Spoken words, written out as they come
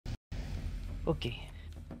Okay.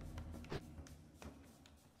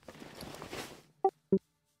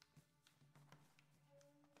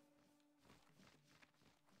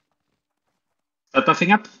 Start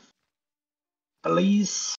buffing up,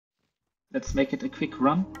 please. Let's make it a quick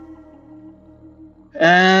run.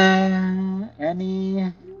 Any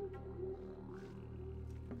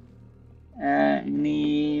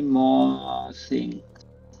more things?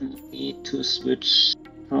 Need to switch,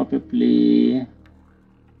 probably.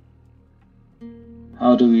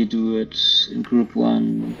 How do we do it in group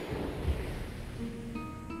 1?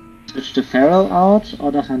 Switch the Feral out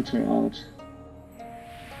or the Hunter out?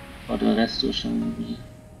 Or the Resto showing me?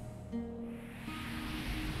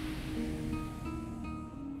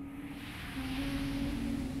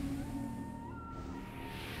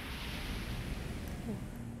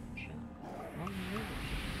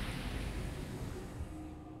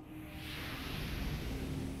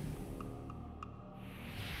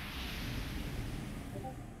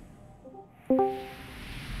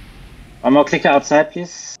 One more clicker outside,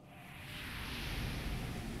 please.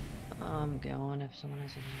 I'm going if someone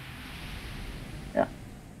has a... Yeah.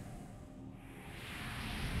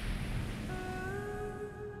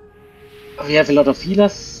 We have a lot of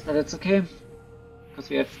healers, but it's okay. Because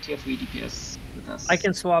we have tier 3 DPS with us. I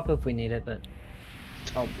can swap if we need it, but...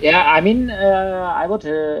 Oh. Yeah, I mean, I would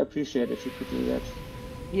appreciate if you could do that.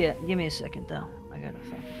 Yeah, give me a second though. I gotta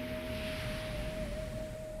find...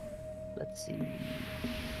 Let's see...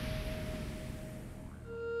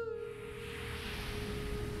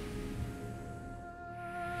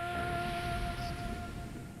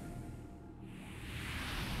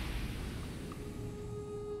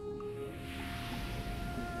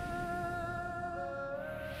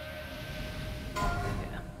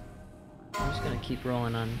 Keep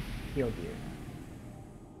rolling on heal gear.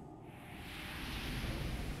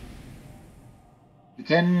 You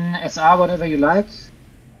can SR whatever you like.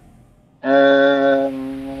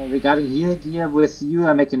 Regarding heal gear, with you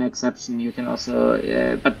I make an exception. You can also,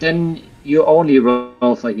 but then you only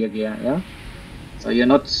roll for heal gear, yeah? So you're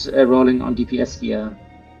not rolling on DPS gear.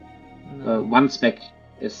 No. One spec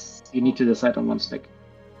is, you need to decide on one spec.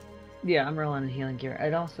 Yeah, I'm rolling on healing gear.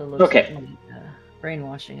 It also looks like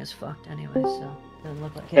brainwashing is fucked anyway, so it doesn't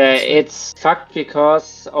look like it's fucked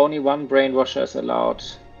because only one brainwasher is allowed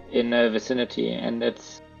in a vicinity, and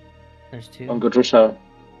it's... There's 2. On Godrusha.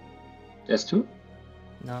 There's 2?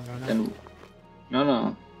 No. Then...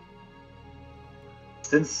 No.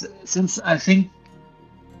 Since I think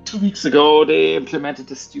 2 weeks ago they implemented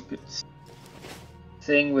this stupid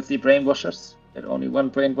thing with the brainwashers, that only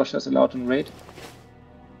one brainwasher is allowed in raid.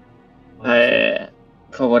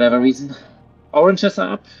 For whatever reason. Oranges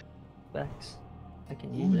are up. Specs. I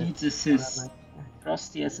can Who use it. needs assist?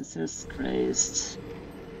 Frosty as assist, Christ.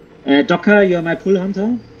 Docker, you're my pull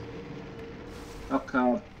hunter.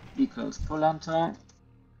 Docker equals pull hunter.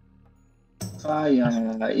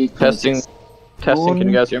 Fire equals... Testing, can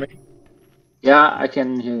you guys hear me? Yeah, I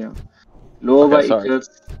can hear you. Lower equals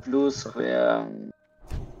blue square.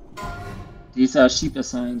 These are sheep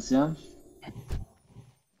assigns, yeah?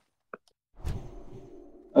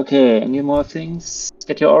 Okay, any more things?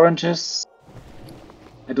 Get your oranges.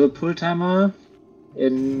 I do a pull timer.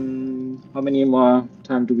 In how many more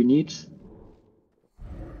time do we need?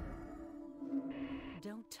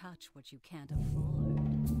 Don't touch what you can't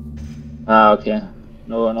afford. Ah, okay.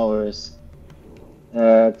 No worries.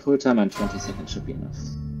 Pull timer in 20 seconds should be enough.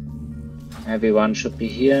 Everyone should be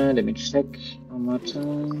here. Let me check one more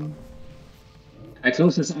time. I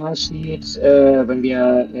close this R sheet when we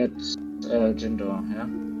are at Jindor, yeah?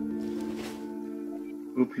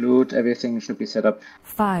 Group loot, everything should be set up.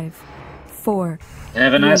 5, 4.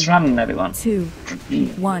 Have a nice run, everyone. 2,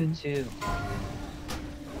 1. 2.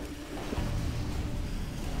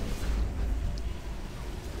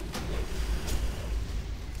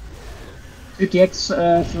 Shoot the X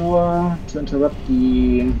thrower to interrupt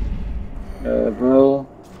the whirl,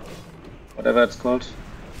 whatever it's called.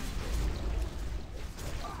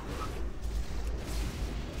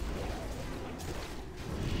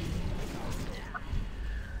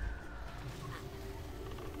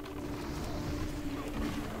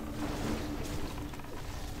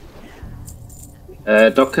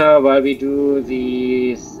 Docker, while we do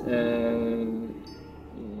the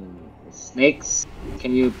snakes,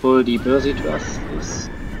 can you pull the Bursey to us, please?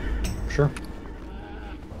 Sure.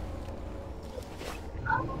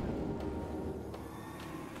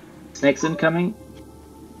 Snakes incoming.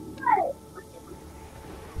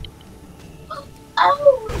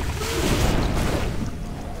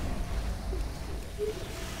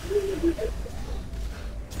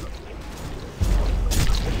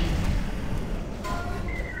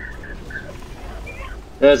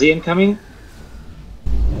 There's the incoming.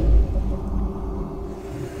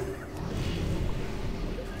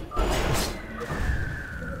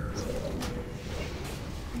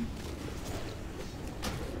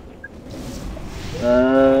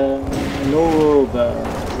 Loba,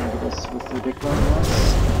 I think it was with the background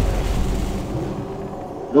noise.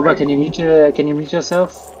 Loba, can you mute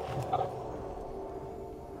yourself?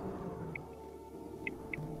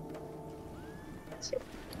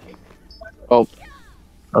 Oh,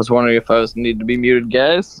 I was wondering if I need to be muted,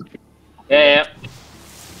 guys. Yeah.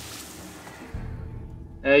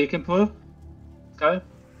 You can pull, Skull.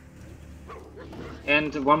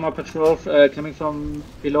 And one more patrol coming from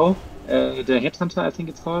below. The Headhunter, I think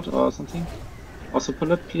it's called, or something. Also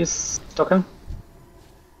pull it, please, Stalker.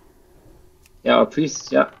 Yeah, or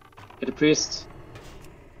Priest, yeah. Get a Priest.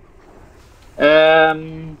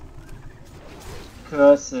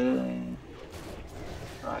 Cursing.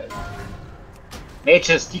 Right.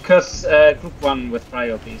 Mages, decurse group 1 with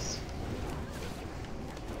Prio, please.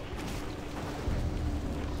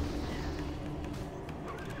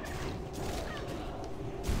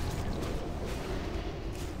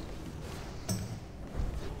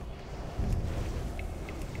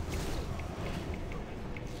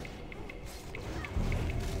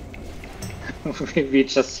 We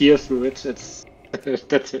just hear through it. It's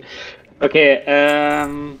that's it. Okay.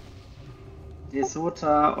 The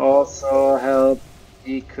Sota also help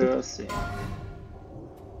decursing.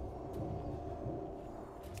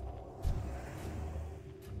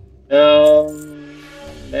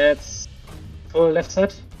 Let's pull left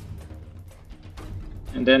side,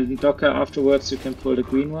 and then Docker afterwards. You can pull the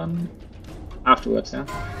green one afterwards. Yeah.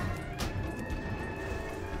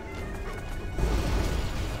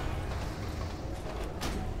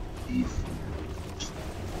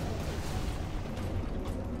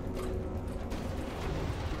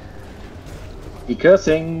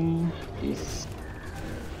 Decursing, please.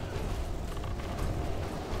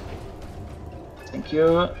 Thank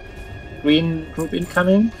you. Green group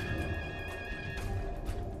incoming.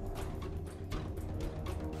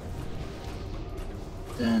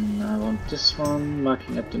 Then I want this one,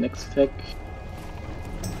 marking up the next pack.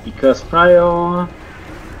 Decurse Prio.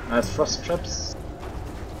 Nice frost traps.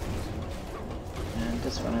 And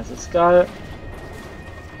this one has a skull.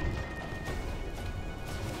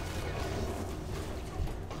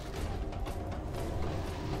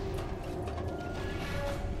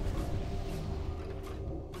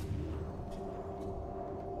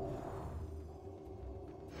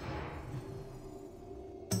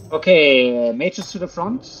 Okay, mages to the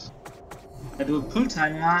front. I do a pull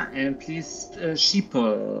timer and please sheep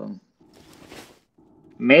pull.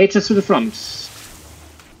 Mages to the front.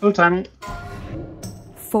 Pull timer.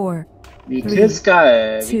 4. We kill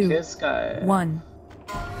Sky. 2, We kill Sky. 1.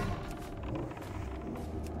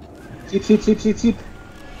 Sleep.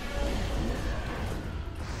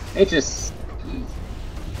 Mages.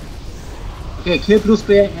 Okay, kill Blue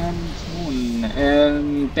Spear and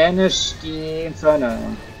Moon. Banish the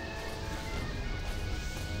Inferno.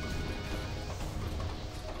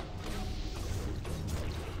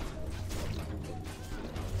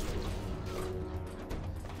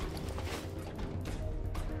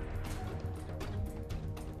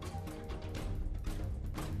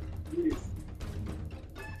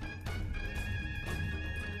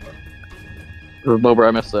 Remember,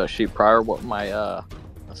 I missed the sheet prior. What my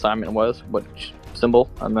assignment was, what symbol,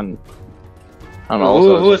 and then I don't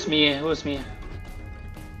know. Who is me? Who is me?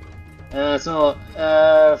 Fire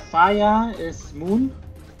is Moon,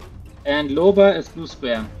 and Loba is Blue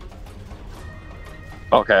Square.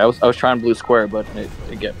 Okay, I was trying blue square, but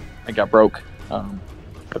it got broke.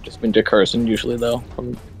 I've just been decursing usually though.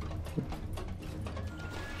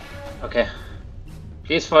 Okay.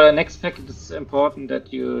 Please, for the next pack, it's important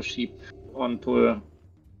that you sheep on pull.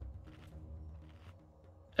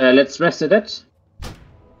 Let's rest at that.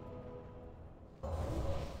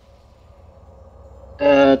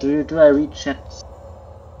 Do I read chat?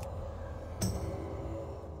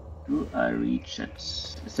 Do I read chat?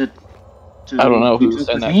 Is it? I don't know who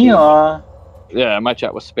sent that. Me or? Yeah, my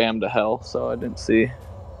chat was spammed to hell, so I didn't see.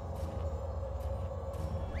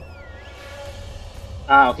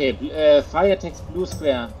 Okay. Fire takes Blue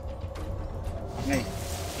Square. Okay.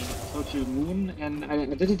 I told you Moon, and I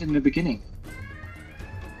did it in the beginning.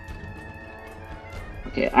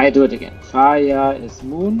 Okay, I do it again. Fire is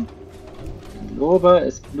Moon, and Loba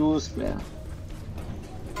is Blue Square.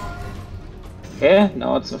 Okay,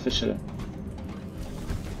 now it's official.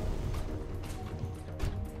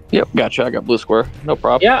 Yep, gotcha. I got blue square. No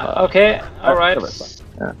problem. Yeah, okay, alright.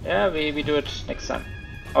 Yeah. Yeah, we do it next time.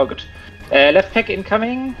 All good. Left pack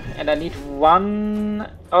incoming, and I need one.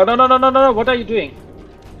 Oh no! What are you doing?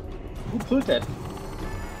 Who pulled that?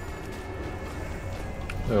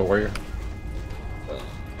 Warrior.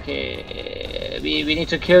 Okay, we need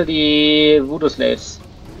to kill the voodoo slaves.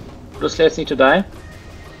 Voodoo slaves need to die.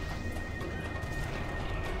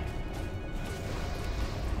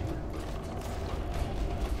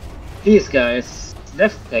 Please, guys,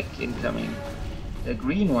 left pack incoming. The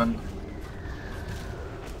green one.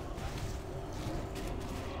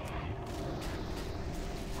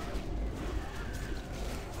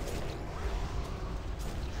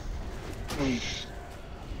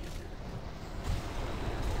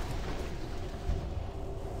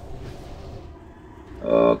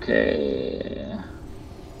 Okay.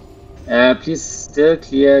 Please still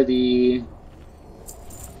clear the.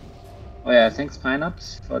 Oh yeah, thanks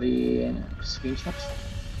Pinut for the screenshot.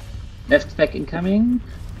 Left pack incoming.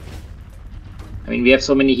 I mean, we have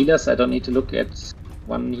so many healers, I don't need to look at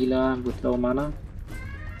one healer with low mana.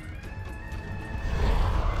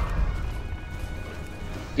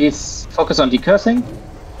 Please focus on decursing.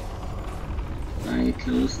 I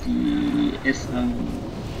close the SR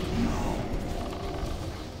now.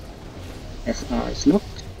 SR is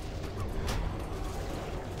locked.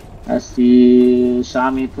 As the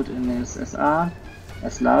Shami put in his SR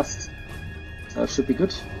as last, so it should be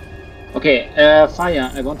good. Okay,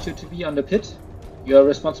 Fire, I want you to be on the pit. You are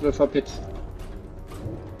responsible for pit.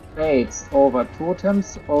 Raids over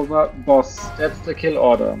totems over boss. That's the kill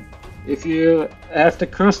order. If you have the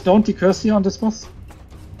curse, don't decurse here on this boss.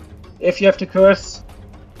 If you have the curse,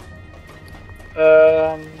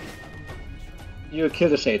 you kill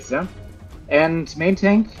the shades, yeah? And main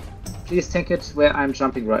tank, please tank it where I'm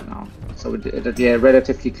jumping right now. So that we are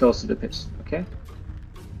relatively close to the pit, okay?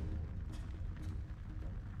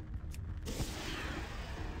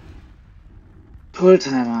 Pull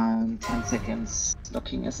timer, 10 seconds.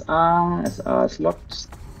 Locking SR, SR is locked.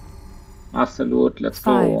 Master loot, let's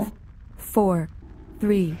go. 5, 4,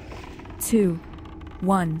 3, 2,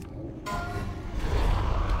 1.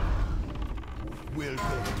 Welcome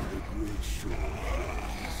to the Great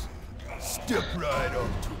Shores. Step right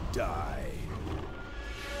up to die.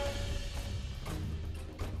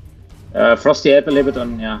 Frosty, help a little bit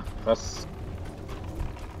on, yeah, Frost.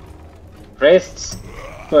 Praised.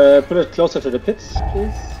 Put it closer to the pits,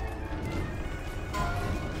 please.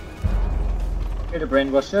 Kill the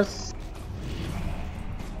brainwashers.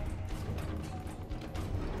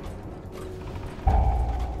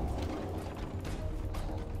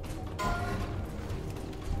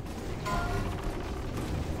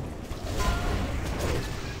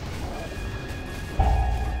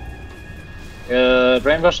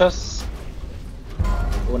 Brainwashers.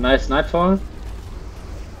 Oh, nice nightfall.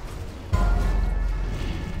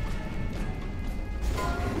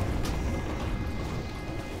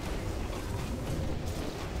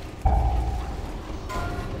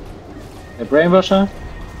 A brainwasher.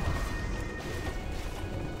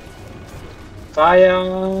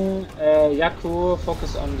 Fire. Yaku,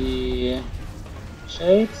 focus on the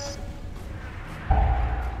shades.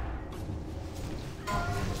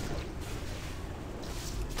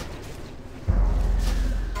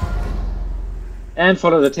 And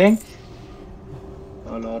follow the tank.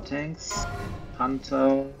 Follow tanks.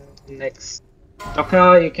 Hunter next.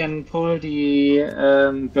 Docker, you can pull the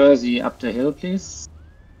Bursey up the hill, please.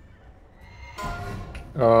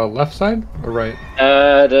 Left side or right?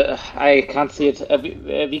 I can't see it.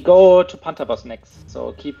 We go to Panther Boss next,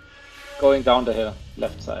 so keep going down the hill,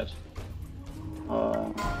 left side. I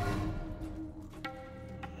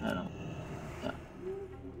don't know. Yeah.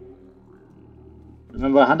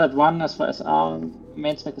 Remember 101 as far as our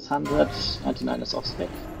main spec is 100, 99 is off spec.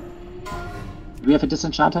 Do we have a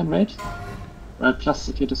disenchanter in raid? Right, plus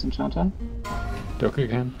if you disenchanter? Doka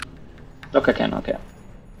can. Docker can, okay.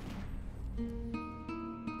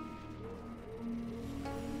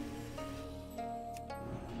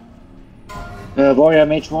 Warrior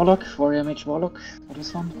Mage Warlock for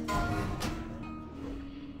this one.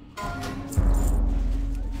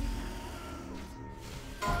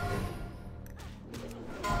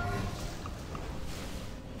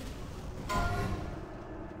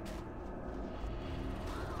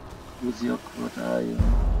 Lucio, what are you?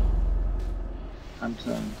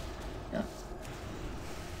 Hunter, yeah.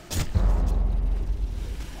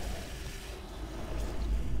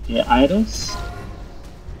 Okay, idols.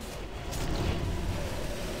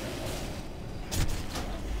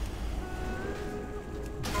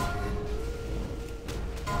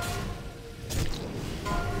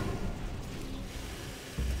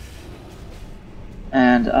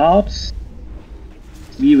 And out.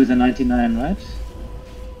 Me with a 99, right?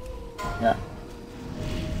 Yeah,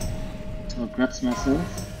 So grabs myself.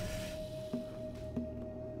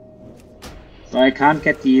 So I can't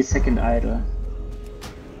get the second idol.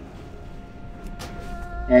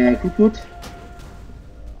 Good.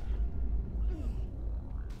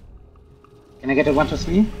 Can I get a 1, 2,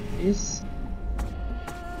 3, please?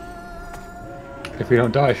 If we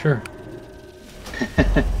don't die, sure.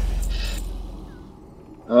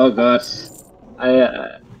 Oh god.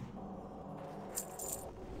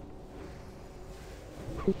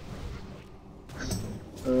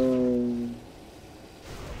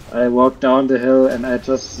 I walk down the hill and I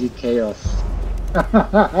just see chaos.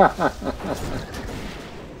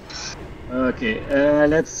 Okay,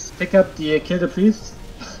 let's pick up the kill the priest.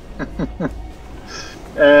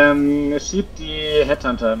 Sheep the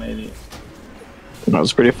headhunter maybe. That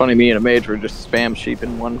was pretty funny. Me and a mage were just spam sheep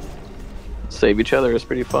in one. Save each other is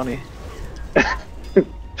pretty funny.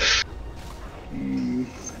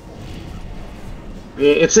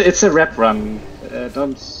 It's a rep run.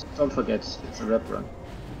 Don't forget, it's a rep run.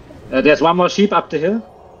 There's one more sheep up the hill.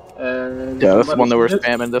 Yeah, that's the one that we're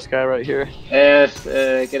spamming. This guy right here.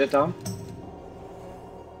 Get it down.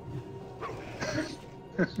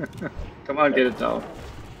 Come on, get it down.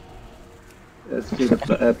 Let's kill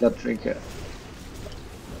the blood drinker.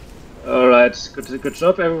 Alright, good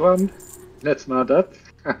job everyone. Let's mount up.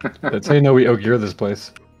 That's how you know we outgear this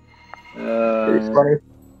place. Pretty funny.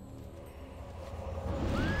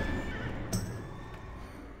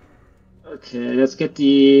 Okay, let's get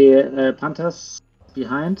the Panthers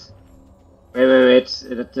behind. Wait,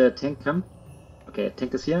 let the tank come. Okay,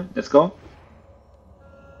 tank is here, let's go.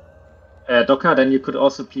 Docker, then you could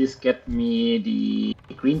also please get me the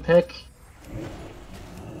green pack.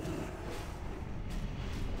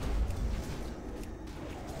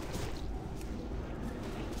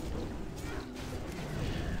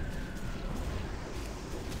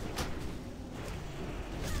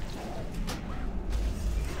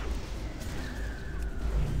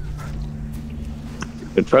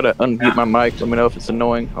 I try to unmute my mic. Let me know if it's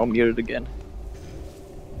annoying. I'll mute it again.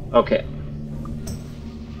 Okay.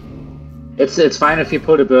 It's fine if you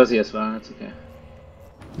pull the Bursey as well. It's okay.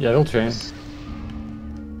 Yeah, it'll change.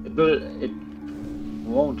 It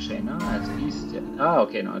won't change. No, it's beast. Yeah. Ah,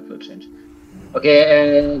 okay, no, it will change.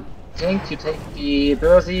 Okay, Tank, you take the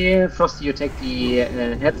Bursey. Frosty, you take the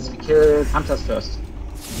heads. We kill Panthers first.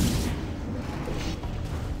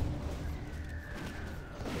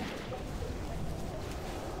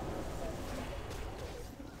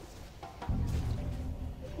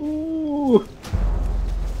 Ooh.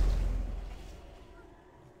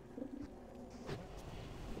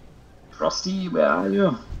 Frosty, where are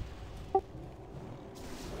you?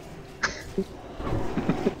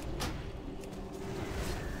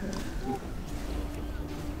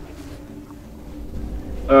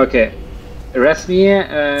 Okay, arrest me,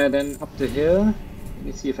 then up the hill. Let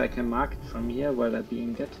me see if I can mark it from here while I'm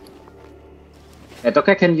being dead.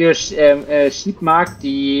 Docker, can you sheep mark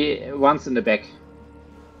the ones in the back?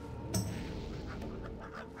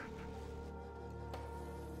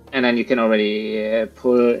 And then you can already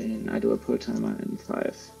pull in. I do a pull timer in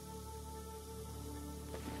 5.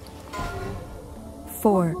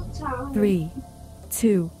 4, 3,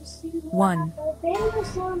 2, 1.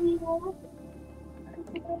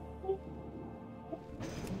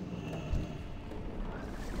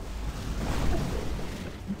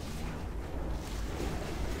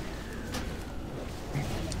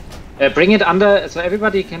 Bring it under, so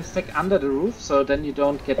everybody can stack under the roof, so then you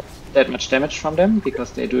don't get that much damage from them,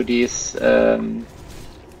 because they do these arrow,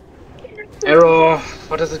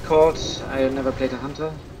 what is it called? I never played a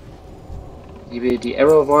hunter. The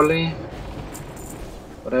arrow volley,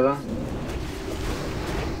 whatever.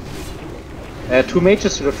 2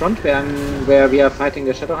 mages to the front where we are fighting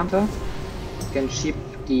the shadow hunter. You can sheep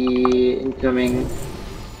the incoming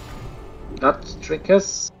blood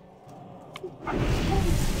trickers.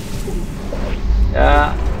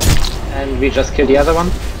 Yeah, and we just kill the other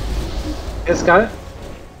one. Kill Skull.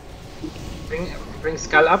 Bring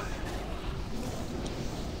Skull up.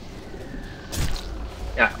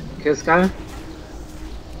 Yeah, kill Skull.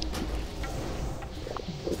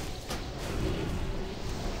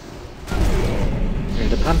 Kill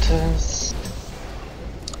the Panthers.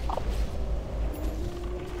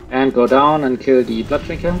 And go down and kill the Blood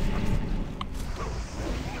Drinker.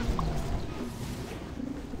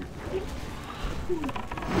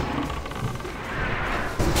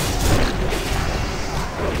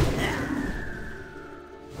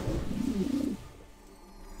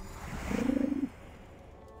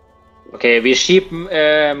 Okay, we sheep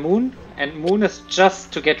Moon, and Moon is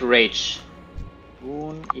just to get Rage.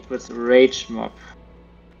 Moon equals Rage mob.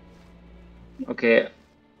 Okay.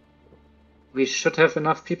 We should have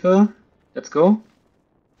enough people. Let's go.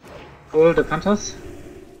 Pull the Panthers.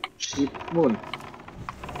 Sheep Moon.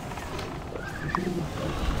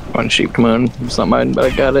 One sheep moon. It's not mine,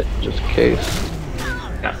 but I got it just in case.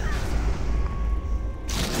 Yeah.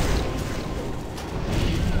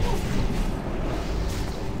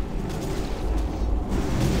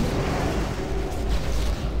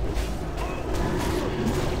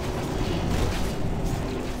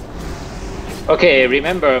 Okay,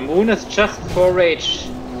 remember, moon is just for rage.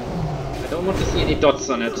 I don't want to see any dots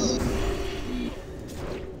on it.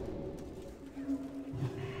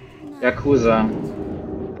 Yakuza.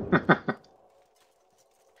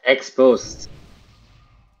 Exposed.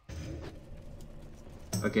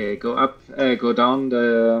 Okay, go up, go down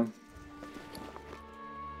the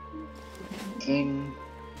king.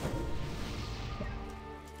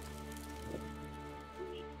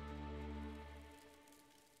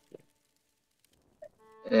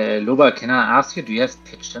 Loba, can I ask you, do you have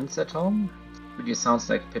pigeons at home? Really sounds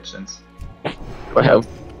like pigeons. I have.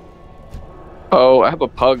 Oh, I have a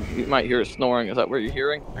pug. You might hear it snoring. Is that what you're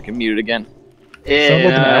hearing? I can mute it again. Sounds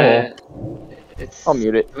like an owl. I'll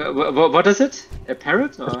mute it. What is it? A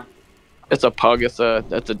parrot or? It's a pug. It's a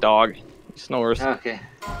dog. He snores. Okay.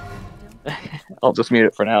 I'll just mute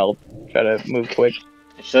it for now. I'll try to move quick.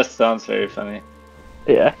 It just sounds very funny.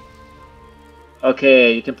 Yeah.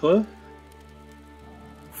 Okay, you can pull.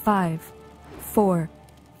 5, 4,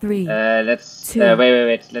 3. Let's 2,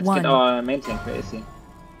 wait. Let's 1. get our main tank. Where is he?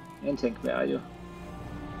 Main tank, where are you?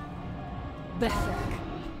 Bethek,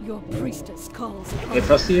 your priestess calls upon Okay,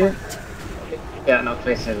 Frosty. you. Okay. Yeah, no,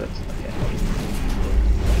 place has it. Okay.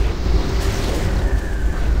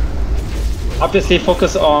 Obviously,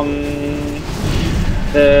 focus on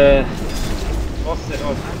the boss at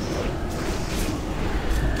all times.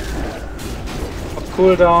 Pop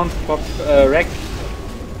cooldown, pop wreck.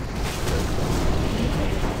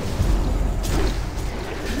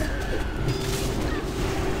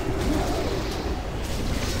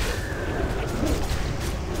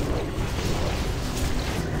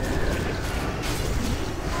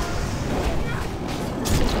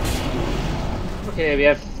 Okay, we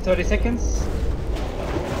have 30 seconds.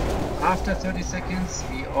 After 30 seconds,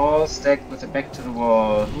 we all stack with the back to the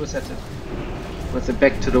wall. Who is at it? With the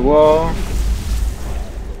back to the wall.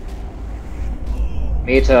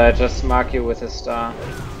 Meta, I just mark you with a star.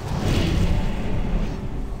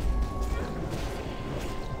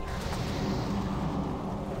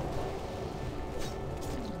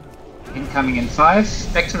 Incoming in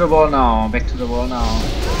 5. Back to the wall now. Back to the wall now.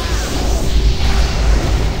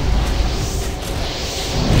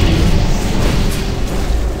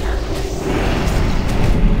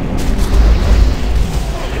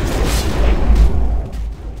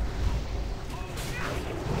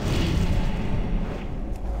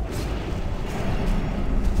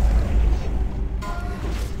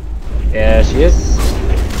 There she is.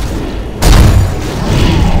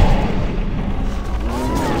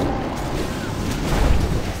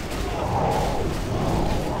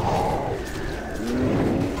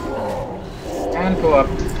 And go up.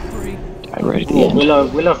 I'm ready to Oh, end.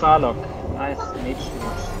 Will of Arlok. Nice mage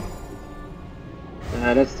mode.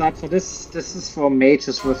 Let's start for this. This is for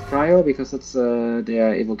mages with cryo because it's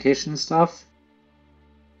their evocation stuff.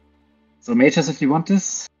 So mages, if you want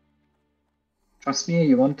this, trust me,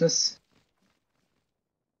 you want this.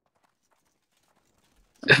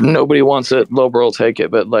 If nobody wants it, Lober will take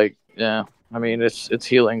it. But like, yeah, I mean, it's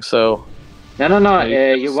healing, so. No.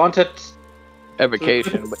 You want it.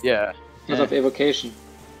 Evocation, but yeah. Because of evocation.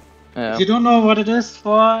 Yeah. If you don't know what it is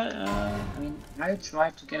for, I mean, I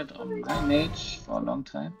tried to get it on my mage for a long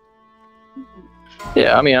time.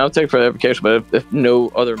 Yeah, I mean, I'll take it for the evocation, but if no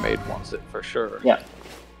other maid wants it, for sure. Yeah.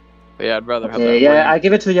 But yeah, I'd rather have Okay, that. yeah, I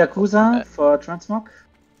give it to Yakuza for transmog.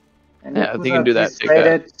 And Yeah, Yakuza, he can do that,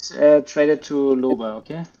 please take trade it to Loba,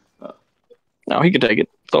 okay? No, he can take it.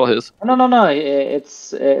 It's all his. No.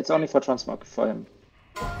 It's only for transmog for him.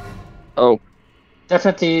 Oh,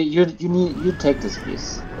 Definitely, you take this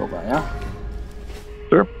piece, Loba, yeah?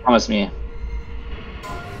 sure. Promise me.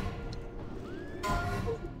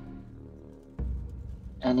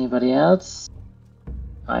 Anybody else?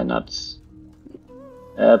 Pinot.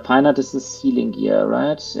 Pinot is this healing gear,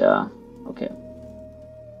 right? Yeah. Okay.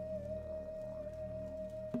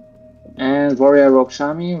 And Warrior Rogue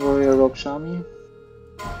Shami.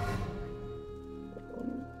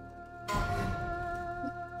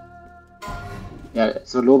 Yeah,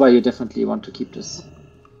 so Loba, you definitely want to keep this.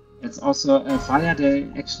 It's also fire.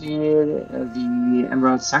 Actually, the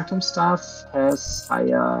Emerald Sanctum staff has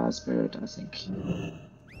higher spirit, I think.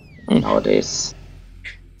 Nowadays.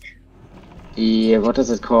 the, what is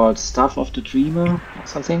it called? Staff of the Dreamer or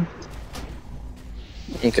something?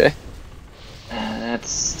 Okay.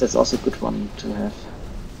 That's also a good one to have.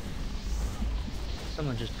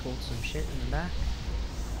 Someone just pulled some shit in the back.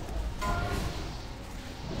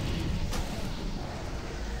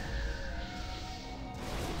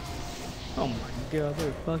 Oh my god,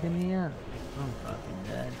 they're fucking me up. I'm fucking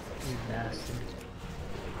dead. You bastards.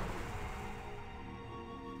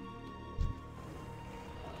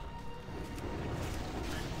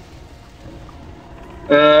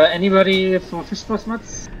 Anybody for fish boss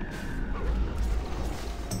mats?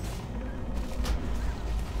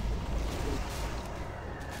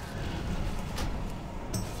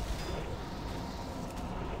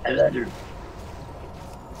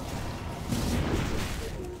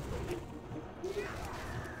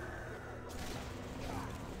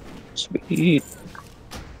 Sweet.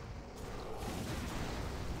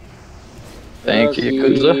 Thank you,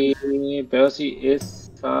 Kuza. Bercy is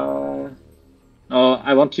no,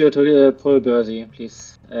 I want you to pull Bercy,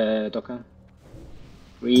 please, Docker.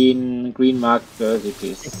 Green mark Bercy,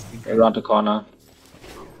 please. Around the corner.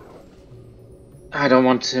 I don't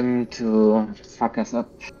want him to fuck us up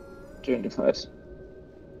during the fight.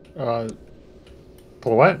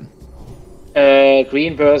 Pull what?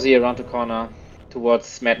 Green Bercy around the corner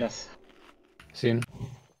towards Madness. Seen.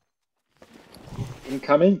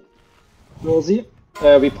 Incoming. Bercy.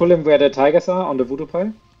 We pull him where the tigers are on the voodoo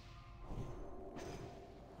pile.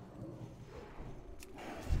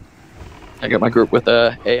 I got my group with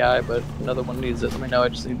AI, but another one needs it. Let me know. I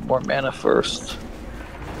just need more mana first.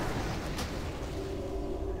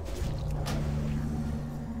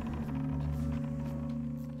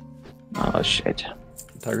 Oh shit.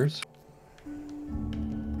 Tigers.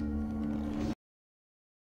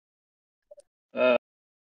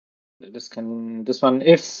 This one,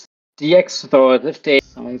 if DX thought, if they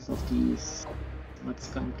size of these, what's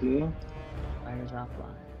come clear? Fires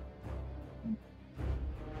offline.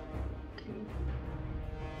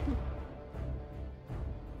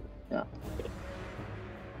 Yeah.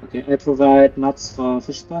 Okay, I provide nuts for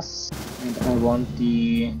fish bus, and I want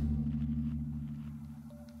the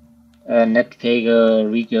net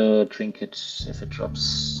Pagel Regal trinket if it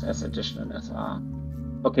drops as additional SR.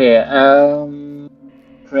 Okay,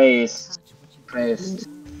 praised.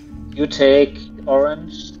 You take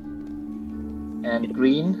orange and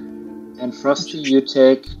green, and Frosty you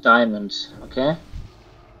take diamond, okay?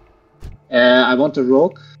 I want a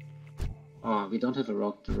rogue. Oh, we don't have a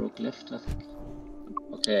rogue. The rogue left, I think.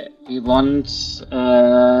 Okay, we want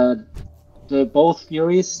both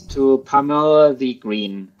Furies to pummel the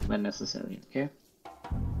green when necessary, okay?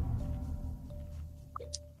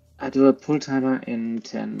 I do a pull timer in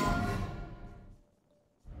 10.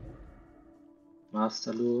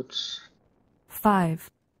 Master loot. 5,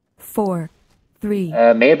 4, 3.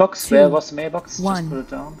 Mailbox. 2, Where was the mailbox? 1. Just put it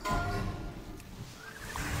down.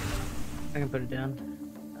 I can put it down.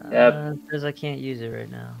 Yeah. Because I can't use it right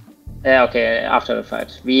now. Yeah, okay, after the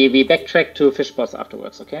fight. We backtrack to fish boss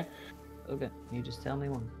afterwards, okay? Okay, you just tell me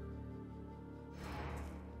when.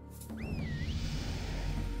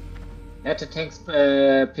 Let the tanks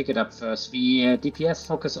pick it up first. We DPS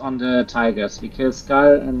focus on the tigers. We kill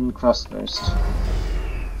Skull and Cross first.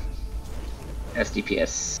 As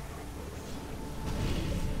DPS.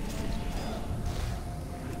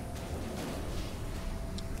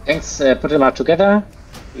 Tanks put them out together.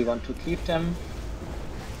 We want to keep them.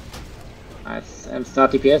 Nice. And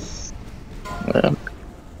start DPS. Yeah.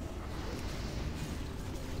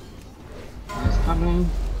 Nice coming.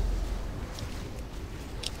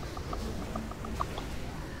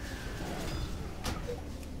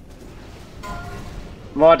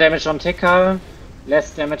 More damage on Ticker,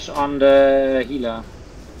 less damage on the healer.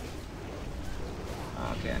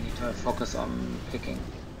 Okay, I need to focus on picking.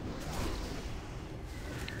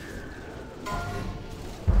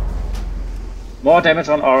 More damage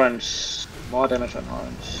on orange. More damage on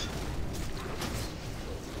orange.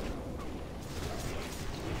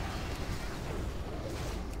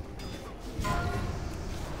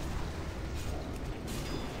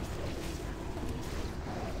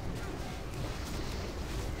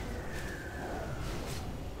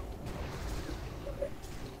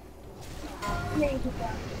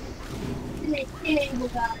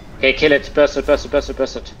 Okay, kill it. Burst it, burst it, burst it,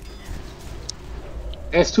 burst it.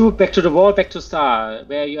 S2, back to the wall, back to star.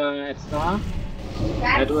 Where you are at star.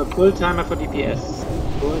 I do a pull timer for DPS.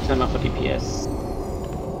 Pull timer for DPS.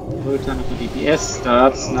 Pull timer for DPS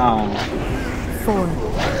starts now. 4,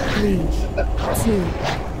 3, 2,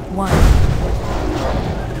 1.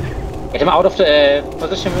 Get him out of the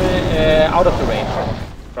position, out of the range,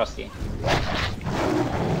 Frosty.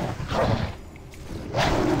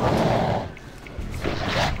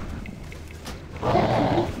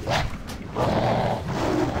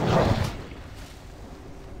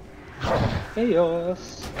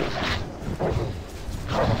 Chaos.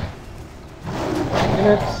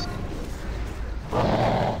 Kill it.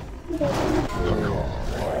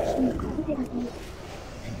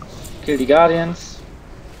 Kill the guardians.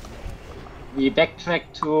 We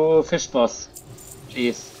backtrack to Fish Boss.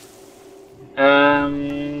 Please.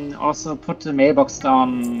 Also put the mailbox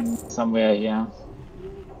down somewhere here.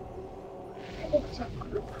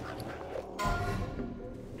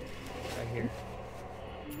 Right here.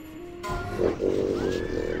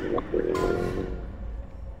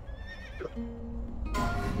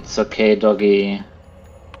 It's okay, doggy.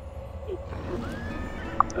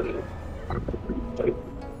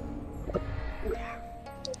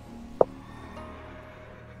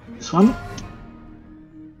 This one?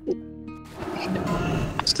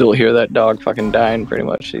 Still hear that dog fucking dying pretty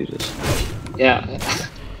much. He just. Yeah.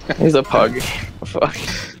 He's a pug. Fuck.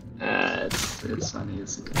 It's funny.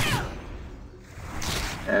 It's okay.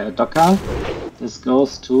 Doka, this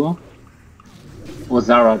goes to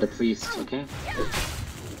Ozara, the priest, okay?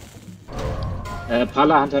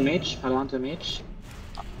 Pala Hunter Mage.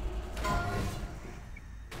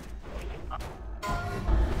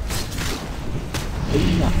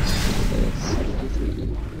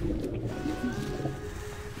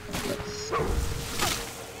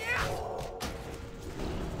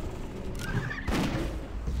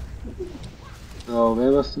 So,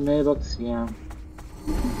 where was the mailbox? Here.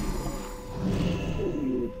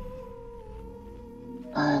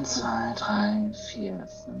 1, 2, 3, 4,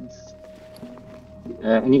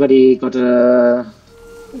 5. Anybody got a...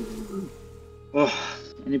 Oh,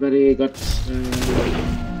 anybody got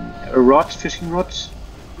a rod, fishing rod?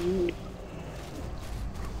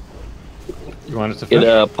 You want us to fish?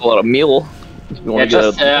 Pull out a mule. Yeah,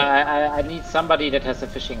 just I need somebody that has a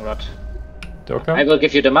fishing rod. Doka? I will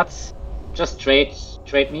give you the mats. Just trade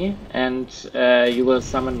me, and you will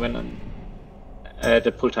summon when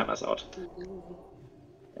the pull timer's out.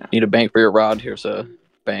 Yeah. Need a bank for your rod. Here's a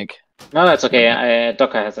bank. No, that's okay.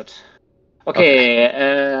 Doka has it. Okay,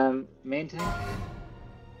 main tank.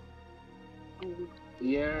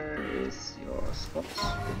 Here is your spot.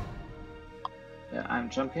 Yeah, I'm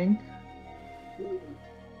jumping.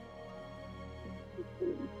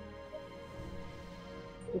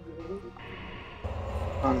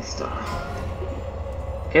 One star.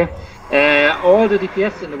 Okay. All the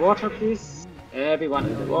DPS in the water, please. Everyone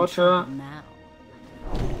in the water. Now.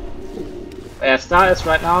 Where star is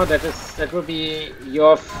right now, that will be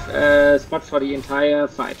your spot for the entire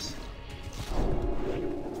fight.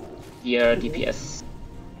 Dear DPS.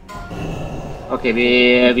 Okay,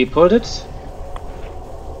 we pulled it.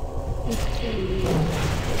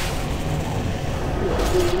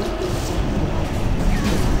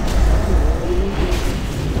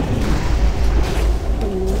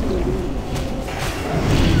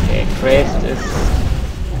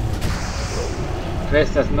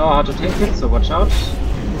 Grace doesn't know how to take it, so watch out.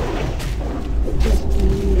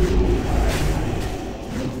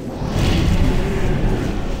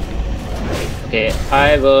 Okay,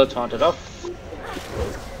 I will taunt it off. And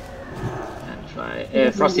try...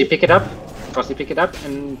 Frosty, pick it up. Frosty, pick it up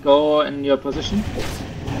and go in your position.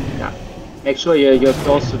 Yeah. Make sure you're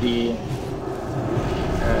close to the...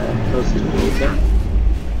 tank.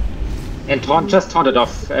 And just taunt it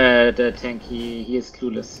off, the tank. He is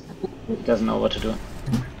clueless. He doesn't know what to do.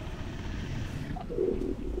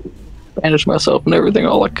 Managed myself and everything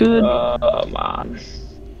all I could. Oh, man.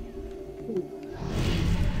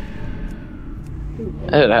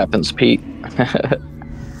 It happens, Pete.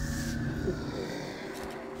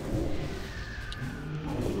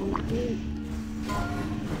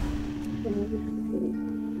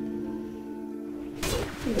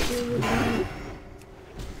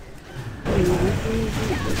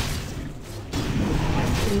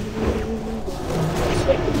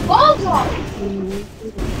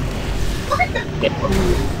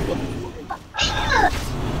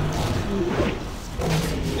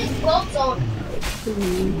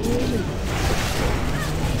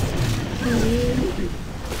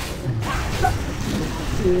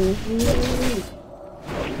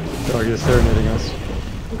 Dog is serenading us.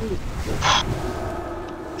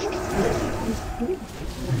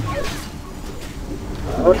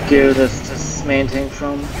 What guild is this main tank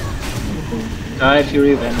from? Die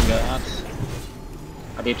Fury Vanguard.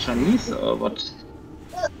 Are they Chinese or what?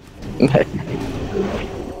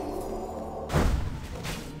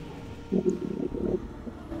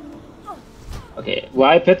 Okay,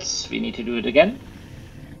 wipe it. We need to do it again.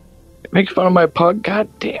 Make fun of my pug? God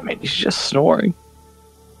damn it, he's just snoring.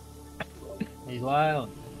 He's wild.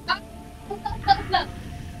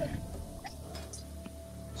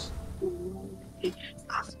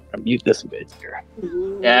 I'm mute this bit here.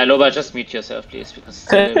 Yeah, Loba, just mute yourself, please, because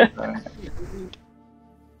it's a little bit boring.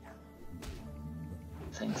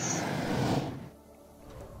 Thanks.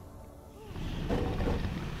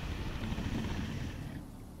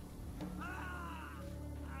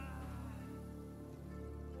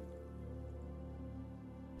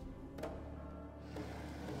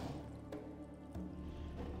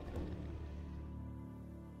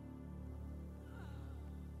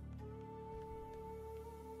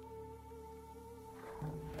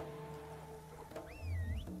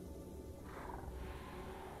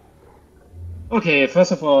 Okay,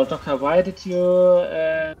 first of all, Doctor, why did you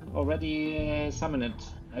already summon it?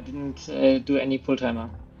 I didn't do any pull timer.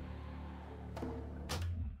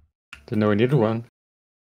 Didn't know we needed one.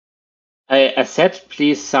 I said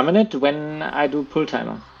please summon it when I do pull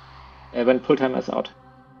timer. When pull timer is out.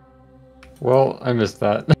 Well, I missed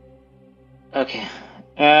that. Okay.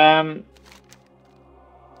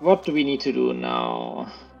 What do we need to do now?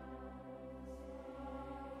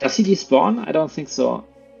 Does he despawn? I don't think so.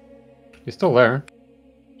 He's still there.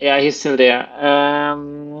 Yeah, he's still there.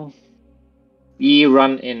 We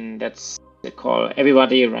run in. That's the call.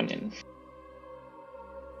 Everybody run in.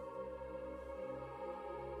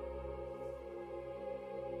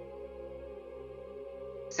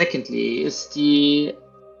 Secondly, is the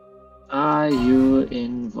Are you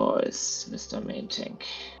in voice, Mr. Main Tank?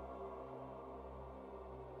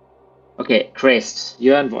 Okay, crazed.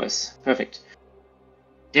 You're in voice. Perfect.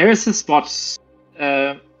 There is a spot.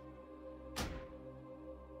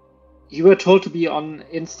 You were told to be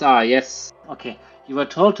in star. Yes. Okay. You were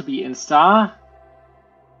told to be in star.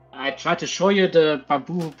 I tried to show you the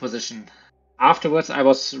bamboo position. Afterwards, I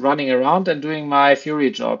was running around and doing my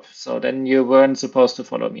fury job. So then you weren't supposed to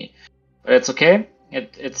follow me. But it's okay.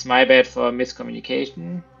 It's my bad for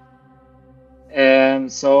miscommunication.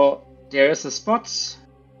 So there is a spot.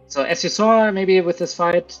 So as you saw, maybe with this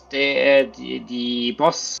fight, the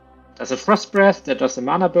boss does a frost breath, that does a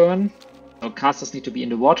mana burn. So casters need to be in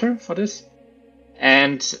the water for this.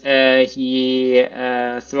 And he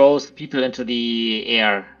throws people into the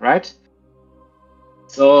air, right?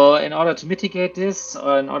 So in order to mitigate this,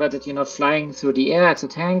 or in order that you're not flying through the air as a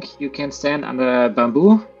tank, you can stand under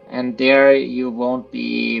bamboo, and there you won't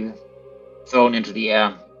be thrown into the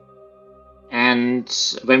air. And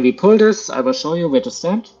when we pull this, I will show you where to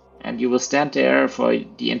stand, and you will stand there for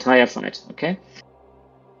the entire fight, okay?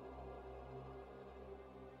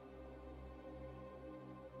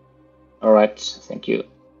 All right, thank you.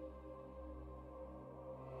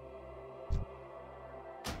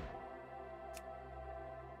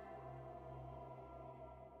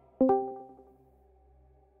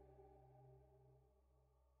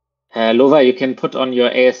 Lova, you can put on your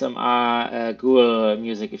ASMR ghoul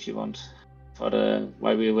music if you want,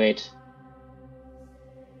 while we wait.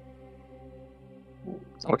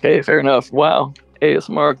 Okay, fair enough. Wow,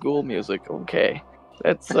 ASMR ghoul music. Okay,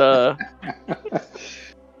 that's wow.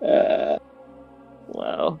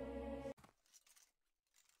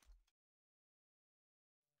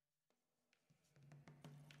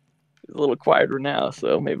 It's a little quieter now,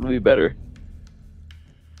 so maybe it'll be better.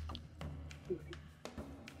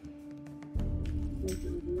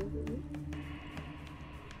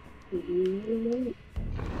 You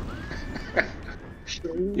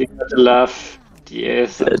gotta love the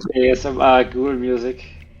ASMR ghoul music.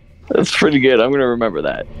 That's pretty good. I'm gonna remember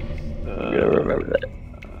that. I'm gonna remember that.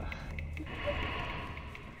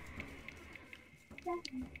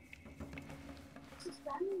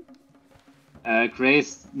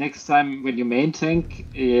 Grace, next time when you main tank,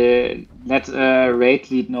 let raid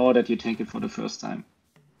lead know that you take it for the first time,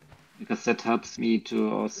 because that helps me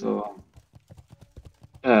to also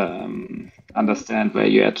understand where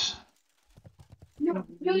you're at.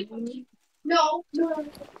 No.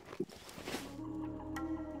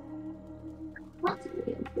 What?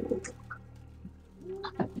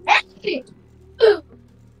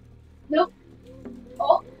 Nope.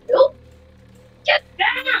 Oh, nope. Get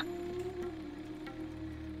back!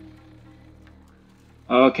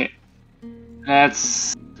 Okay.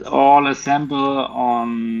 Let's all assemble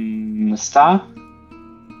on star.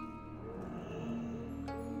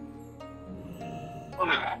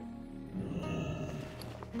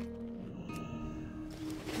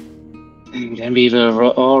 And then we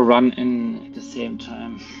will all run in at the same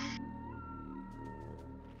time.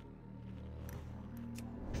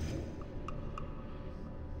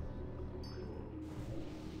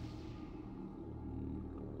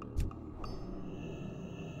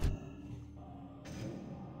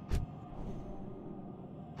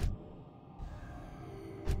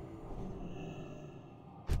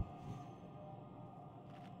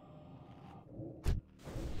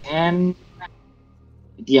 And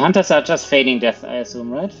the hunters are just fading death, I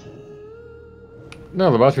assume, right?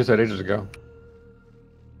 No, the boss reset ages ago.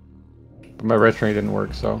 But my red train didn't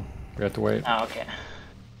work, so we have to wait. Ah, okay.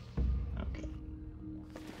 Okay.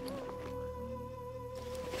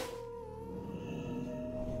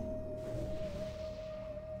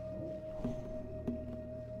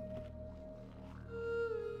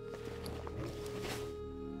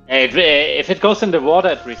 If it goes in the water,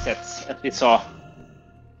 it resets, as we saw.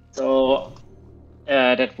 So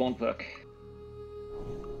that won't work.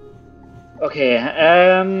 Okay,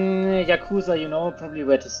 Yakuza, you know probably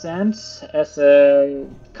where to stand as a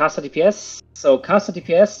caster DPS. So caster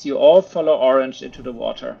DPS, you all follow orange into the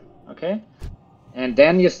water, okay? And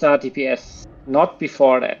then you start DPS, not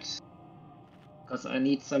before that. Because I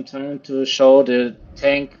need some time to show the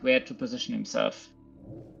tank where to position himself.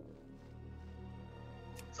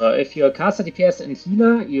 So if you're a caster DPS and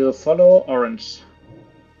healer, you follow orange.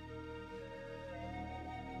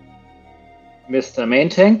 Mr. Main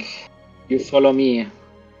Tank, you follow me.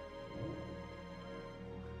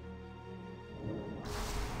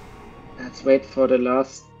 Let's wait for the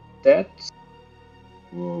last dead.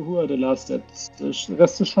 Who are the last dead? The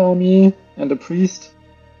Restashami and the priest.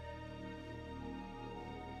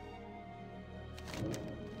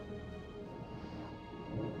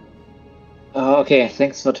 Okay,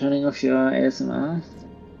 thanks for turning off your ASMR.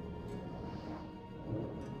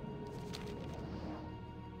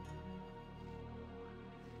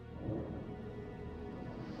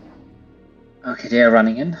 Okay, they are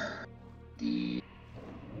running in. The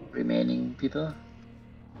remaining people.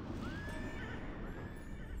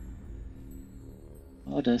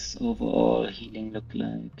 How does overall healing look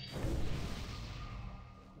like?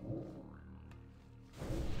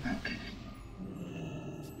 Okay.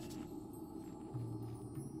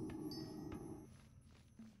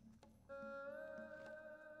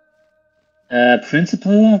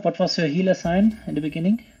 Principal, what was your healer sign in the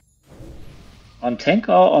beginning? On tank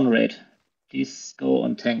or on raid? Please go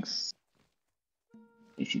on tanks,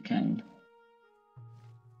 if you can.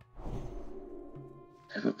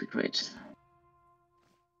 That would be great.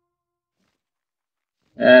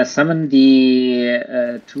 Summon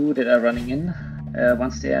the two that are running in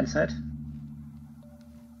once they are inside.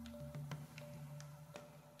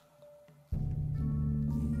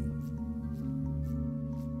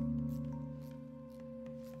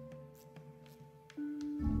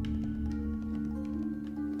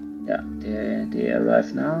 Yeah, they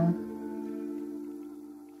arrive now.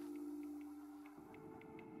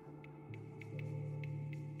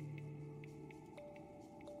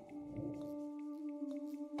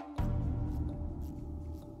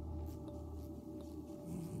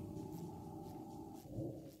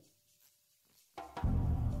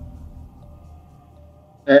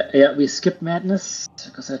 Yeah, we skip madness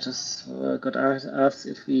because I just got asked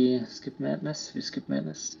if we skip madness. We skip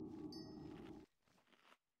madness.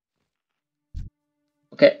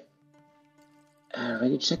 Okay.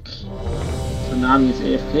 Ready check. Tsunami is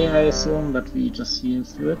AFK, I assume, but we just heal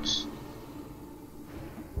through it.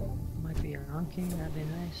 Might be Yonking, that'd be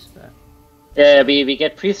nice, but. Yeah, we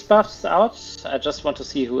get priest buffs out. I just want to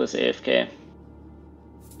see who is AFK.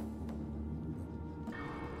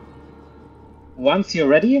 Once you're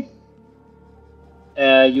ready,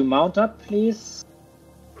 you mount up, please,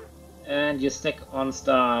 and you stack on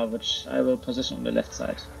star, which I will position on the left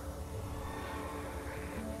side.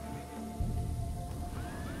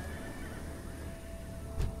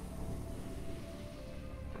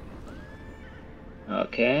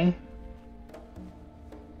 Okay.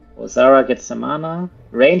 Ozara gets some mana.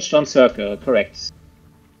 Ranged on circle, correct.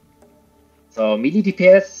 So melee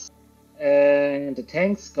DPS. And the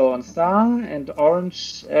tanks go on star, and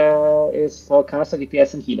orange is for caster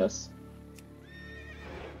DPS and healers.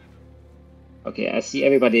 Okay, I see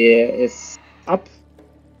everybody is up.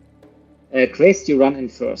 Crazed, you run in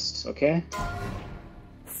first, okay?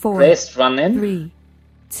 4, Crazed, run in. 3,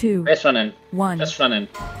 2, Crazed, run in. 1. Just run in.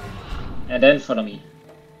 And then follow me.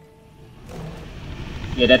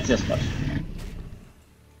 Yeah, that's your spot.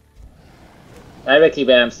 Directly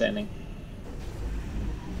where I'm standing.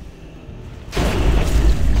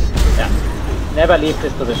 Never leave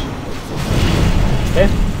this position. Okay?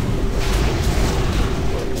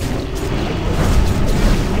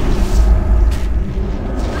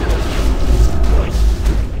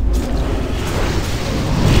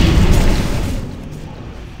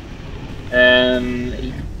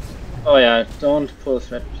 Oh yeah, don't pull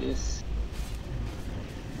threat, please.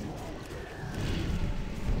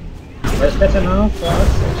 That's better now for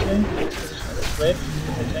us, actually. That's great.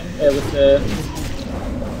 With the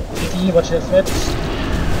watch your threat.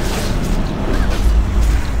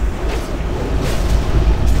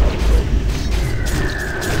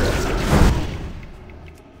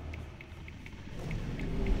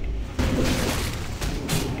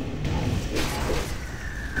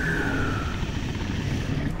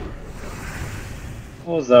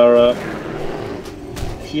 Oh, Zara.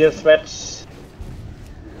 Heal threat.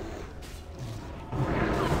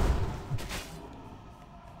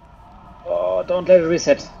 Oh, don't let it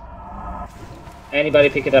reset. Anybody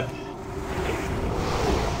pick it up.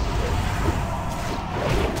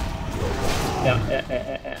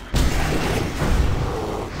 Yeah.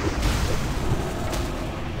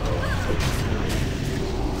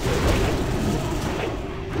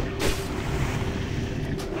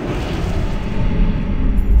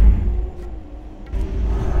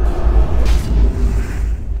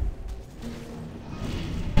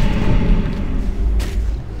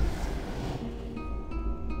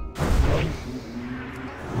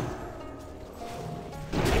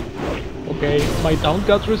 Okay, my taunt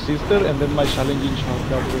got resisted and then my challenging shot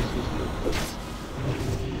got resisted.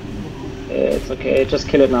 It's okay, just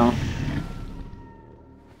kill it now.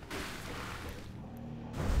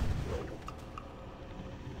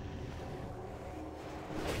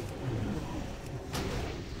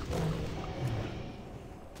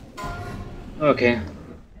 Okay.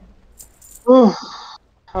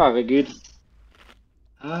 Very good.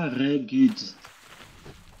 Very good.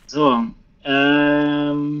 So,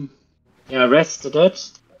 yeah, rest the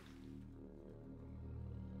Dutch.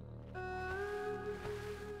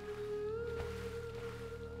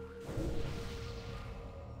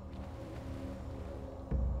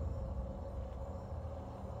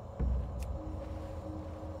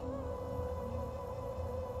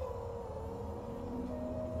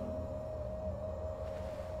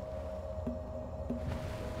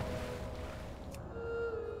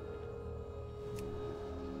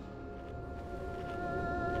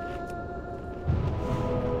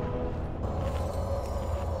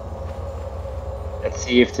 Let's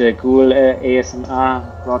see if the ghoul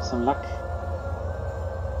ASMR brought some luck.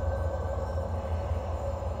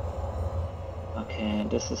 Okay,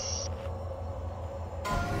 this is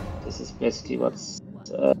basically what's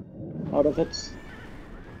out of it.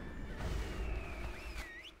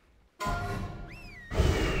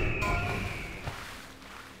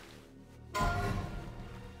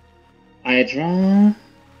 Hydra.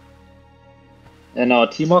 No,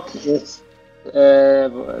 T-Mock is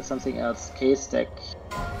something else. K-Stack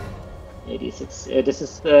 86. This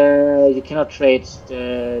is you cannot trade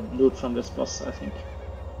the loot from this boss, I think.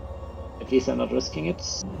 At least I'm not risking it.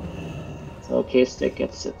 So K-Stack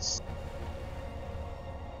gets it.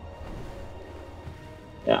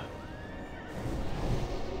 Yeah.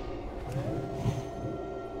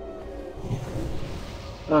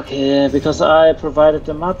 Okay, because I provided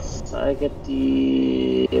the mats, I get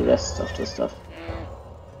the rest of the stuff.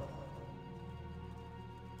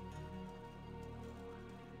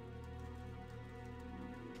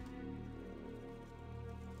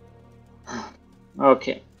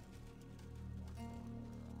 Okay.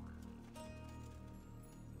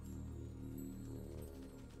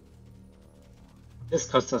 This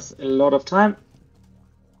cost us a lot of time.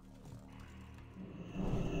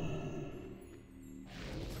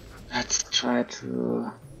 Let's try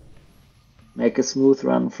to make a smooth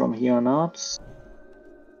run from here on out.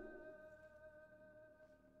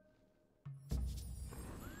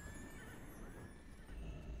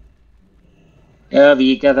 Yeah,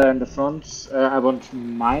 we gather in the front. I want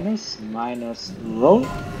minus roll.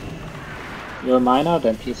 You're a miner,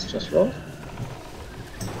 then please just roll.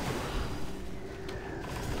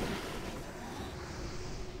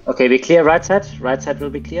 Okay, we clear right side. Right side will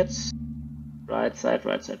be cleared. Right side.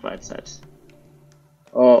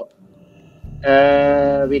 Oh,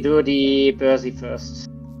 we do the Bursey first.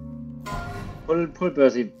 Pull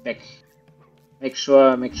Bursey back. Make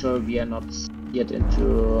sure we are not steered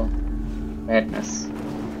into madness.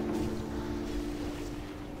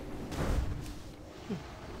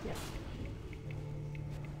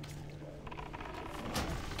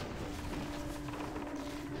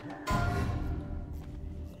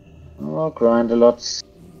 Oh, grind a lot.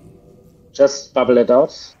 Just bubble it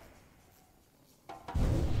out.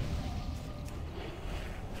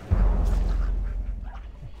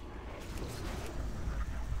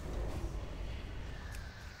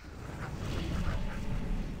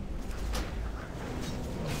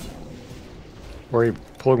 Were you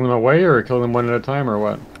pulling them away or killing them one at a time or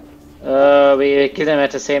what? We kill them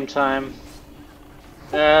at the same time.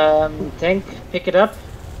 Tank, pick it up.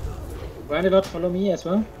 Grind it out, follow me as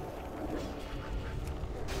well.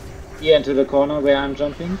 Here into the corner where I'm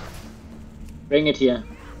jumping. Bring it here.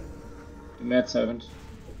 The Mad Servant.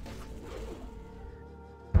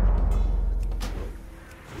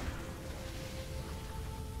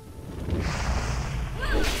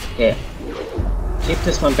 Okay. Keep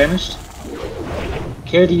this one banished.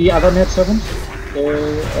 Kill the other Mad Servant.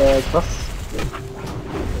 Kill Cross.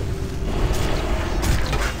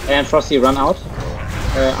 And Frosty run out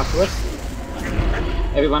afterwards.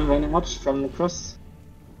 Everyone running out from the cross.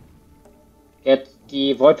 Get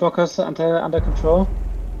the Voidwalkers under control.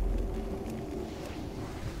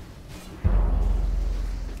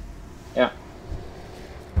 Yeah.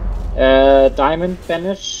 Diamond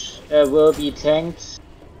Banish will be tanked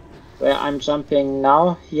where I'm jumping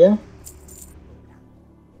now, here.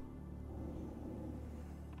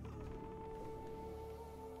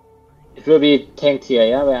 It will be tanked here,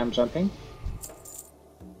 yeah, where I'm jumping.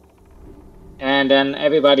 And then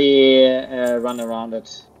everybody run around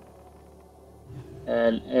it.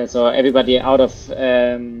 So everybody out of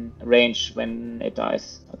range when it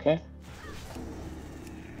dies, okay?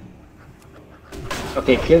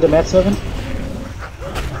 Okay, kill the Mad Servant.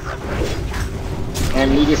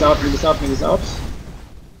 And lead is out, lead is out, lead is out.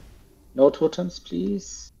 No totems,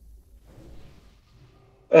 please.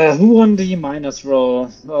 Who won the minus roll?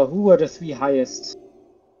 Who were the 3 highest?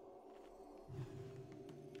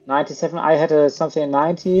 97, I had something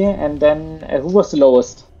 90, and then who was the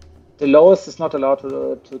lowest? The lowest is not allowed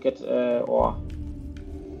to get ore.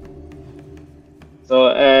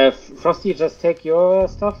 So, Frosty, just take your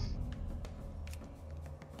stuff.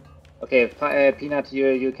 Okay, Peanut,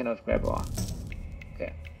 you cannot grab ore.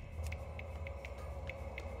 Okay.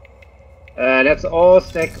 Let's all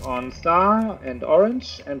stack on Star and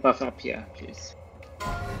Orange and buff up here, please.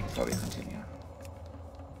 Before we continue.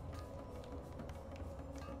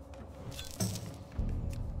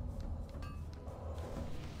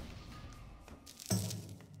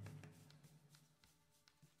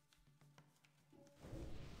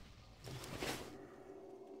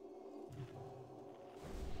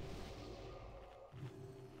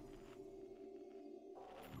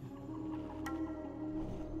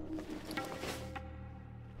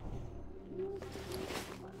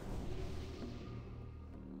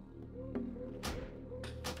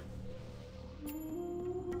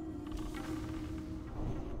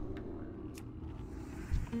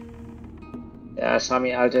 Ja,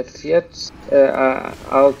 Shami Alt F4,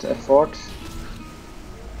 Alt F4.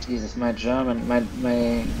 Jesus, my German, my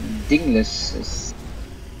Dinglish is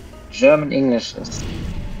German English is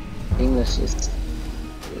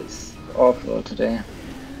awful today.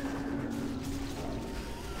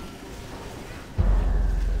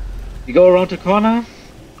 We go around the corner.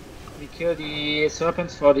 We kill the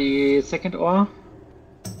serpents for the second ore,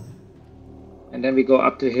 and then we go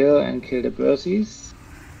up the hill and kill the Bursies.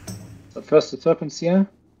 So first the serpents here.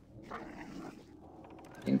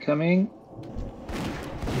 Incoming.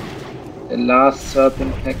 The last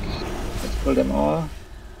serpent pack. Let's pull them all.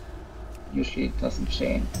 Usually it doesn't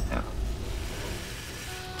chain. Yeah.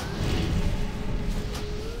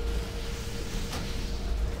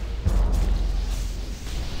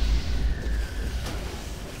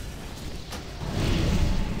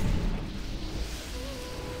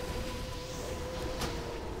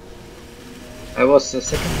 I was the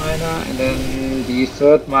second miner, and then the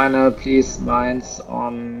third miner, please, mines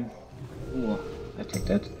on... Ooh, I take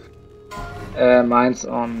that. Mines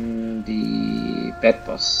on the bad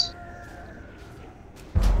boss.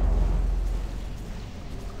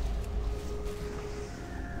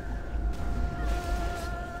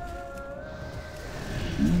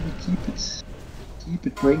 Keep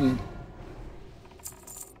it bringing.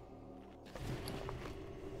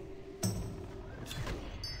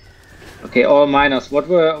 Okay, all miners. What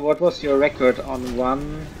was your record on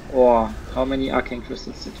one ore? How many arcane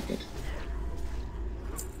crystals did you get?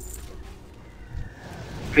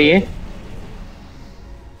 3.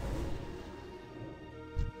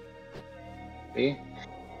 3.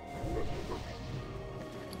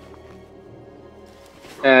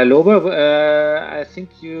 Lober, I think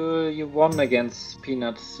you won against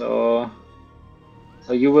Peanut, so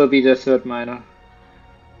you will be the third miner.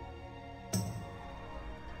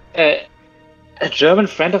 A German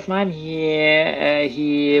friend of mine,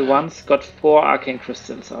 he once got 4 arcane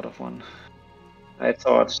crystals out of 1. I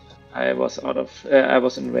thought I was I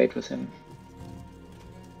was in raid with him.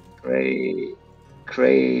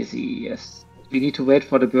 Crazy, yes. We need to wait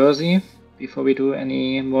for the Bursy before we do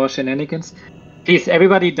any more shenanigans. Please,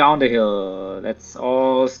 everybody down the hill. Let's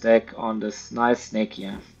all stack on this nice snake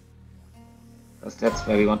here. Because that's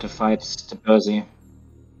where we want to fight the Bursy.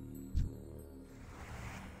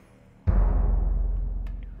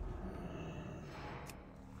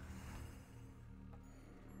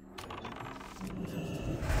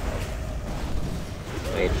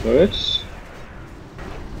 Wait for it.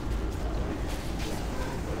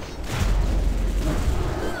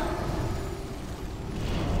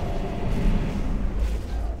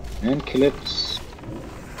 And kill it.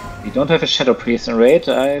 We don't have a Shadow Priest in raid,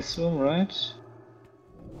 I assume, right?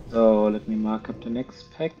 So let me mark up the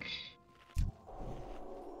next pack.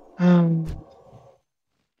 Oh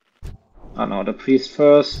no, the priest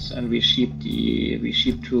first, and we sheep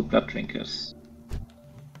 2 blood drinkers.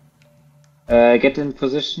 Get in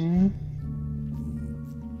position.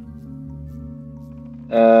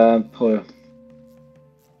 Pull.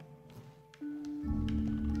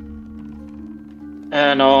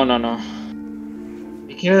 No.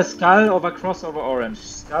 We kill skull over cross over orange.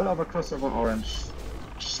 Skull over cross over orange.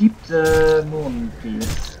 Sheep the moon,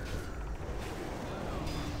 please.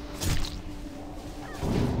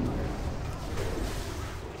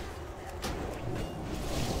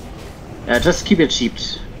 Just keep it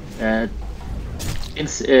sheeped.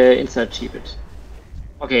 Insert sheep it.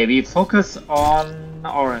 Okay, we focus on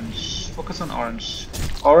orange. Focus on orange.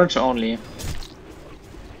 Orange only.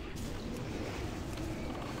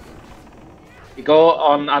 We go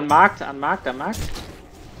on unmarked.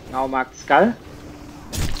 Now marked skull.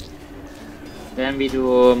 Then we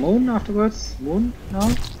do moon afterwards. Moon now.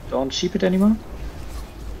 Don't sheep it anymore.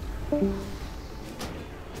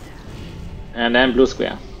 And then blue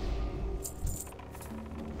square.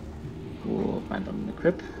 Find on the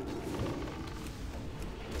crib.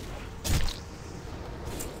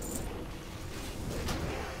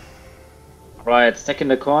 Right, stack in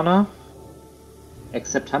the corner.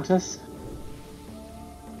 Except hunters.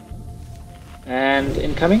 And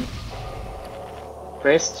incoming.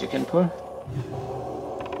 Priest, you can pull.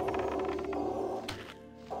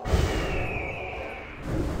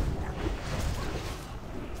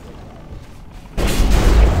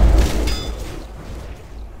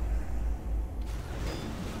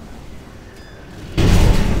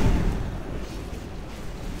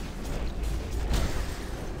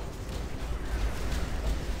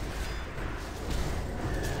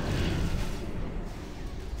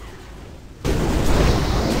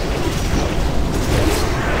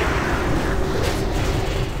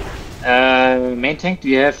 Main tank, do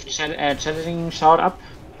you have challenging shout up?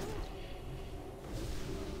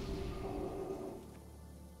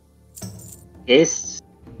 Grace,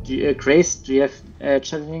 do you have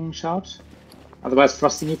challenging shout? Otherwise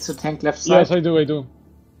Frosty needs to tank left side. Yes, I do.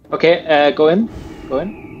 Okay, go in.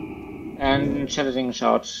 And challenging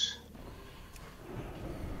shout.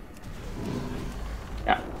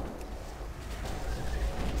 Yeah.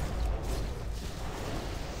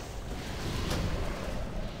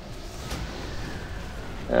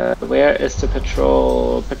 Where is the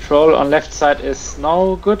patrol? Patrol on left side is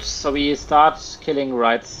no good, so we start killing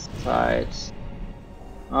right side.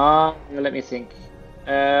 Let me think.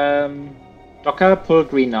 Docker, pull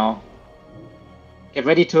green now. Get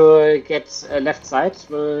ready to get left side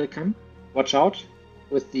will come. Watch out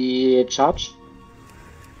with the charge.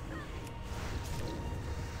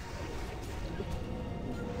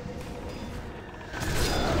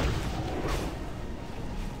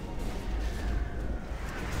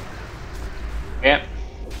 Yeah.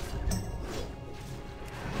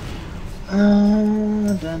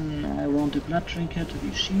 Then I want the blood drinker to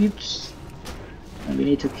be sheeped. And we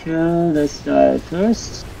need to kill this guy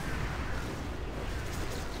first.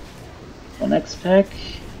 For next pack.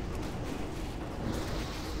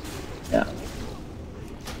 Yeah.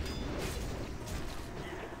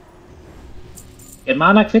 Get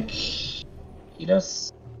mana quick.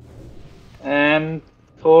 Healers. And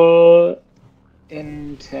pull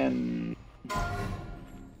in 10.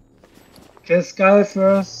 Kill skull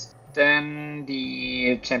first, then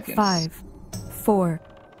the champions. 5, 4,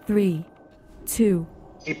 3, 2,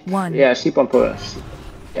 sheep. 1. Yeah, sheep on pull. Sheep.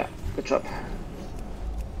 Yeah, good job.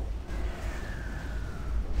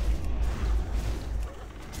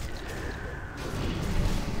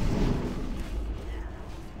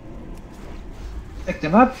 Pick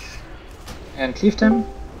them up and cleave them.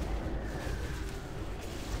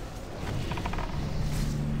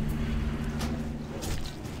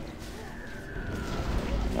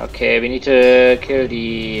 Okay, we need to kill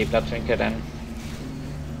the blood drinker then.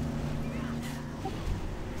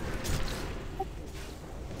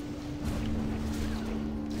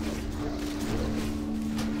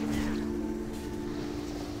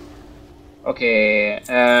 Okay,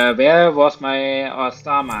 where was my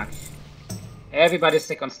star mark? Everybody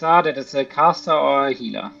stick on star, that is a caster or a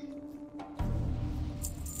healer.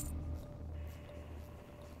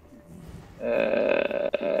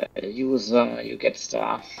 User, you get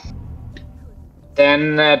star.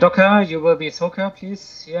 Then Docker, you will be Soaker,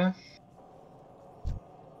 please, here.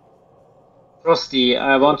 Frosty,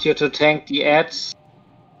 I want you to tank the edge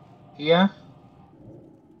here.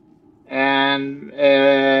 And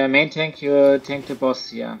main tank, you tank the boss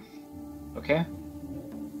here. Okay?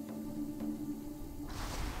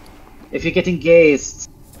 If you're getting gazed,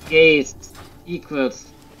 gaze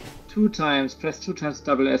equals 2 times, press 2 times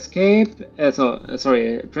double escape.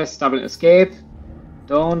 Sorry, press double escape.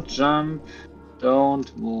 Don't jump,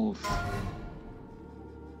 don't move.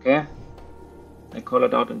 Okay? I call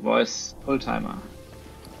it out in voice, pull timer.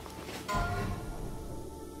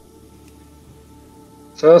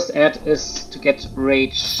 First ad is to get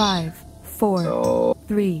rage. 5, 4, So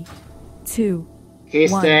 3, 2,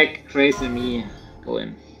 K-Stack, Crazy Me, go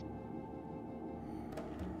in.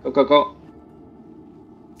 Go, go, go.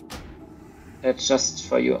 That's just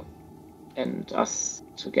for you and us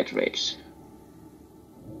to get rage.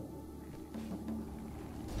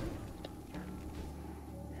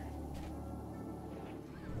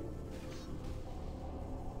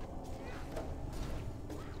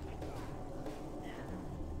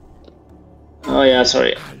 Oh yeah,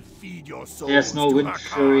 sorry. There's no Wind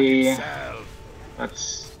Fury,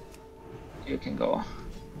 but you can go.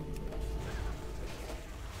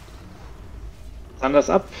 Thunder's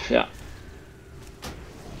up, yeah.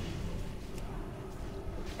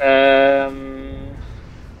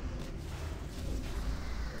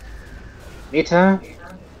 Meta?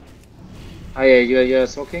 Ah yeah, you're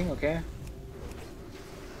soaking, okay.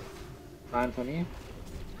 Fine for me.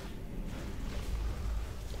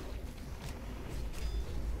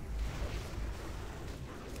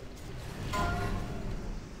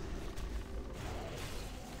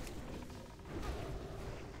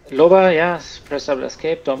 Loba, yeah, press double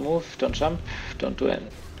escape, don't move, don't jump, don't do it.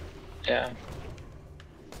 Yeah.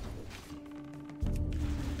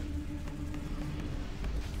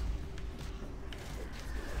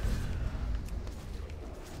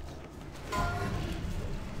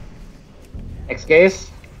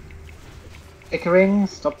 X-gaze. Flickering,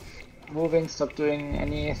 stop moving, stop doing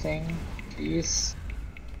anything, please.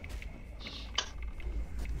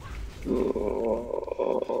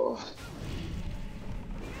 Oh.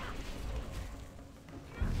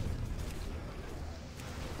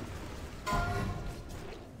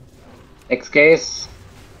 X-gaze.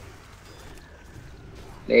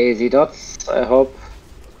 Lazy dots, I hope.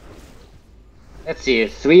 Let's see,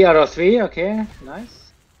 3 out of 3, okay,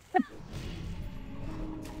 nice.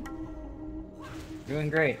 Doing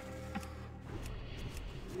great.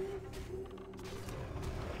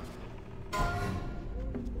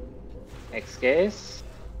 X-gaze.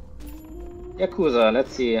 Yakuza,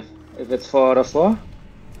 let's see if it's 4 out of 4.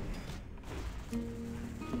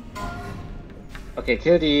 Okay,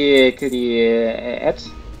 kill the ad.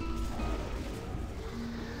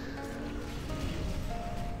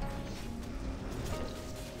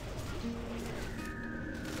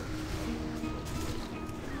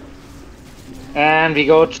 And we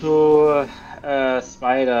go to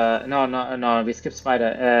spider. No, we skip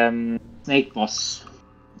spider. Snake boss,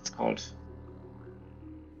 it's called.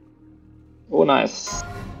 Oh, nice.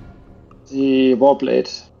 The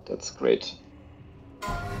warblade, that's great.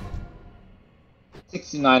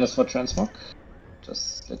 69 is for transmog,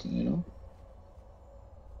 just letting you know.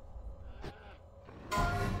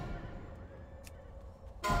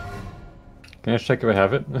 Can I just check if I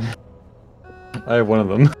have it? I have one of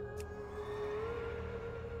them.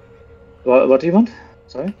 What do you want?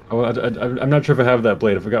 Sorry? Oh, I'm not sure if I have that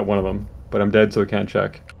blade. I forgot one of them, but I'm dead, so I can't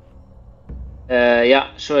check.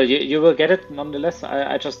 Yeah, sure. You will get it nonetheless.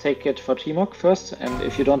 I just take it for T-Mog first, and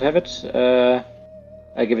if you don't have it,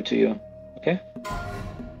 I give it to you. Okay?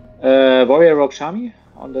 Warrior Rogue Shami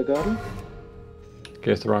on the girdle.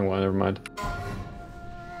 Okay, it's the wrong one. Never mind.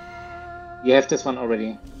 You have this one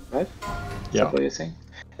already, right? Yeah. That's what you're saying.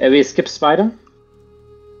 We skip spider.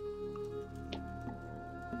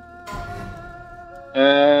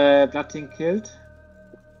 Bloodting killed.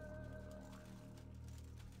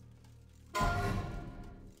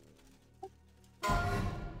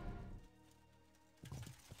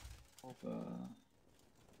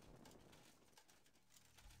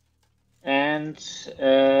 And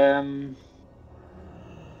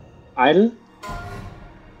idle.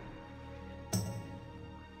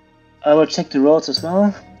 I will check the rolls as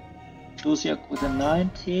well. Luciak with a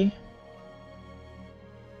 90.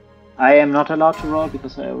 I am not allowed to roll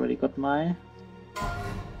because I already got mine.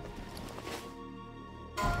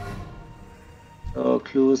 So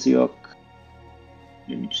Klusiok.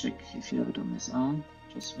 Let me check if you have it on his arm.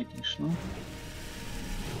 Just making sure.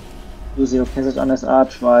 Klusiok has it on his arm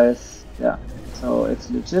twice. Yeah. So it's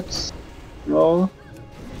legit. Roll.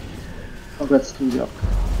 Congrats, Klusiok.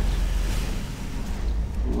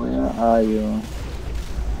 Where are you?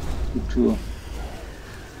 You two.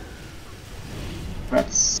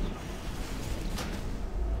 Congrats.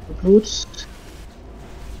 Concludes.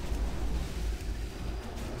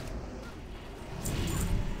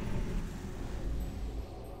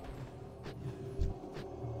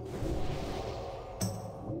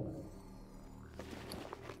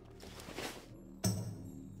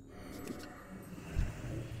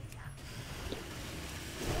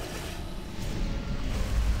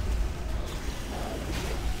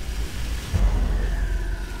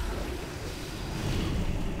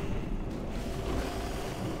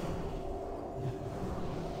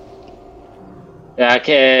 Yeah,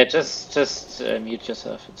 okay, just mute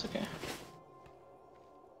yourself, it's okay.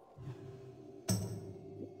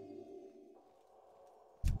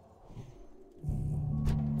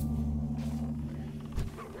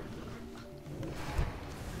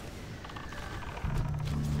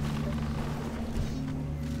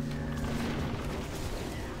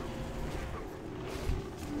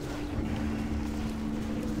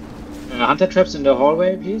 Hunter traps in the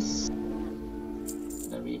hallway, please.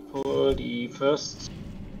 Then we pull the first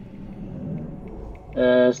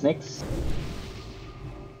snakes.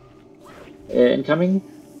 Incoming.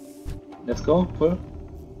 Let's go, pull.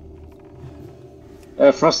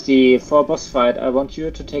 Frosty, for boss fight, I want you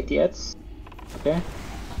to take the ads. Okay.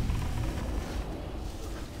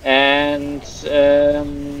 And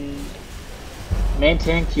main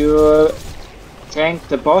tank, you tank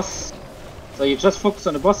the boss. So you just focus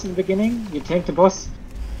on the boss in the beginning, you tank the boss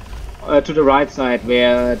to the right side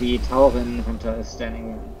where the Tauren Hunter is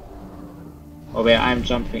standing. Or where I'm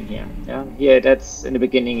jumping here. Yeah, here, that's in the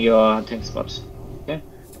beginning your tank spot. Okay?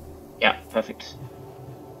 Yeah, perfect.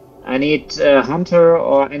 I need a Hunter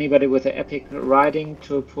or anybody with an epic riding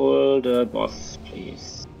to pull the boss,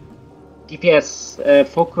 please. DPS,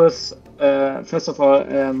 focus, first of all,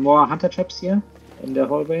 more Hunter traps here in the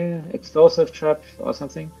hallway. Explosive trap or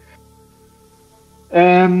something.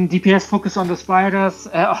 DPS focus on the spiders,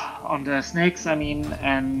 on the snakes, I mean,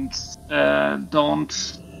 and don't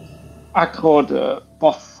aggro the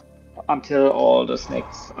boss until all the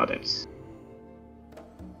snakes are dead.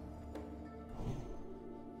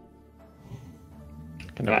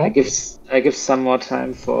 Yeah, I give some more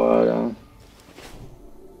time for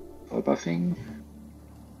buffing.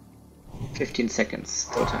 15 seconds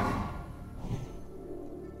total.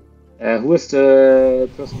 Who is the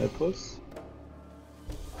person that pulls?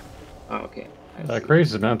 Oh, okay.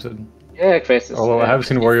 Grace is mounted. Yeah, Grace is. Although I have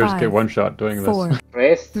seen warriors get one shot doing this.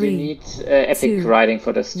 Grace, you need epic riding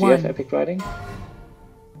for this. Do you have epic riding?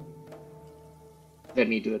 Let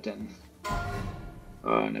me do it then.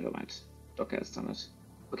 Oh, never mind. Docker has done it.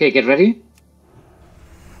 Okay, get ready.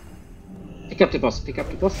 Pick up the boss. Pick up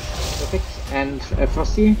the boss. Perfect. And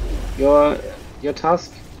Frosty, your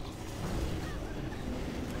task.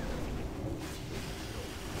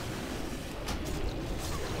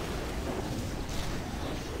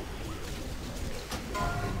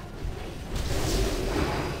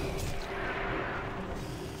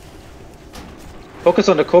 Focus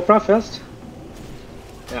on the Cobra first.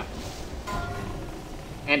 Yeah.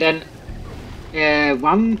 And then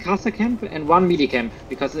one caster camp and one melee camp,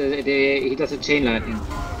 because he does a chain lightning.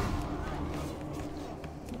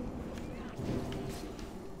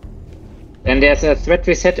 Then there's a threat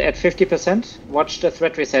reset at 50%. Watch the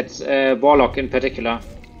threat reset, Warlock in particular.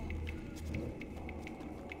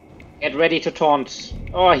 Get ready to taunt.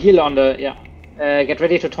 Oh, heal on the, yeah. Get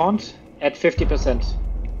ready to taunt at 50%.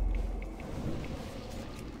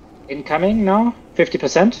 Incoming now,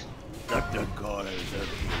 50%.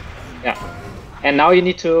 Yeah. And now you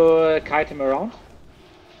need to kite him around.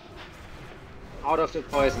 Out of the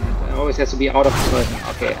poison. It always has to be out of the poison.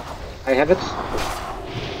 Okay. I have it.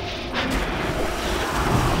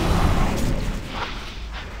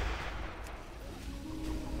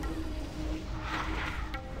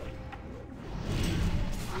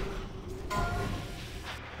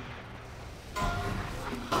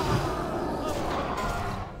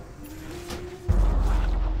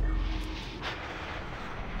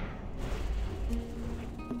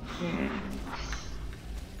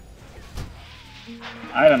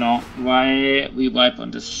 I don't know why we wipe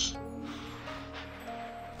on this.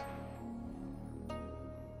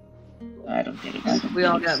 I don't get it. We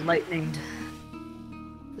all got lightninged.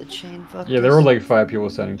 The chain fucked Yeah, there were like 5 people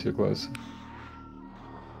standing too close.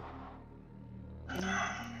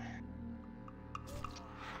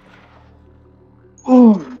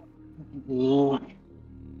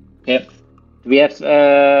 Okay. Do we have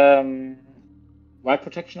wipe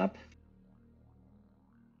protection up?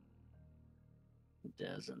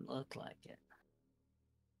 Doesn't look like it.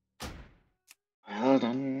 Well,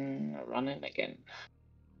 then run it again.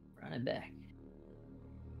 Run it back.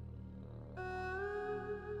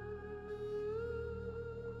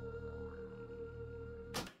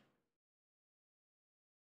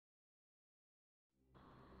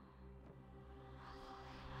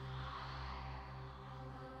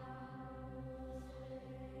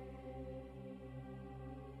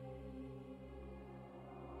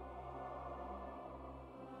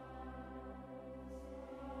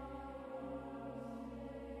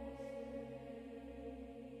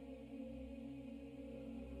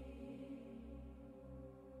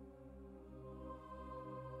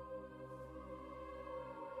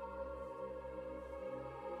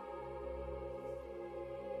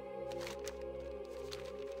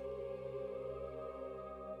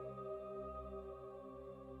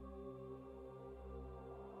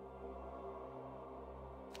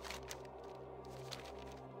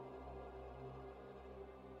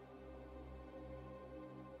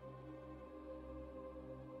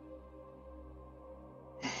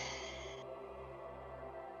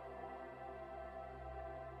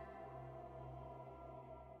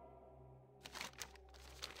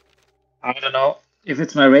 I don't know. If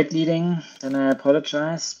it's my raid leading, then I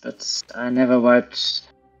apologize, but I've never wiped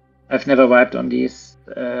on these,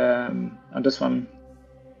 on this one.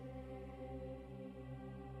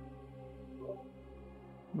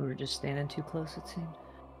 We were just standing too close, it seemed.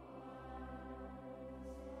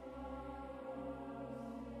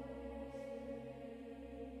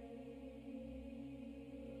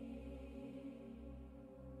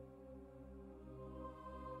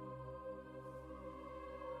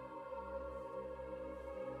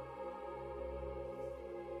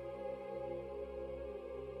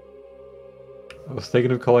 I was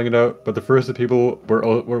thinking of calling it out, but the first people were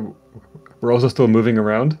also still moving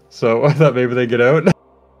around, so I thought maybe they'd get out.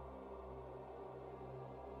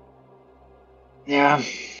 Yeah.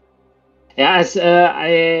 Yeah, as, I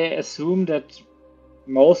assume that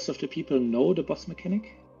most of the people know the boss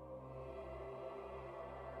mechanic.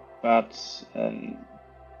 But,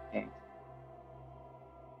 yeah.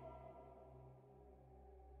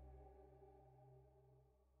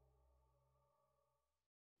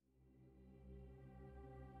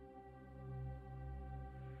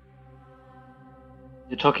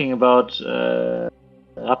 You're talking about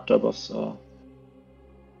Raptor boss, or?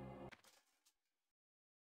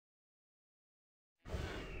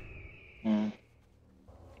 Yeah.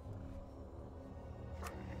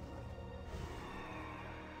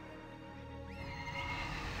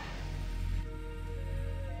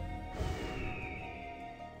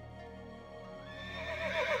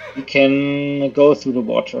 You can go through the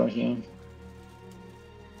water here.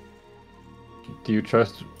 Do you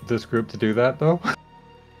trust this group to do that, though?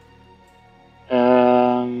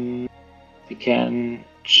 We can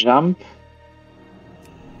jump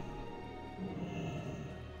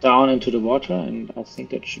down into the water, and I think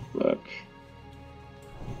that should work.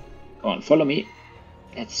 Come on, follow me.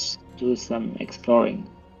 Let's do some exploring.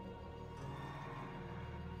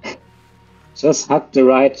 Just hug the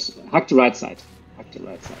right side. Hug the right side,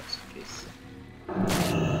 please.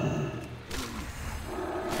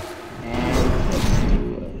 And let's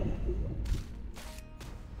do.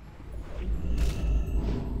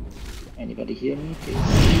 Anybody hear me, please?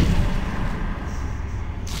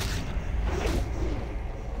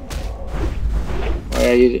 Why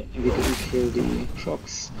are you? We didn't kill the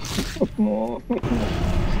crocs.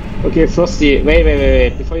 Okay, Frosty.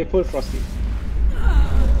 Wait. Before you pull Frosty.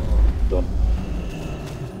 Don't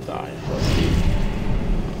die, Frosty.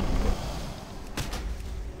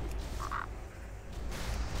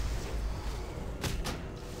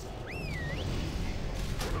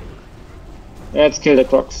 Let's kill the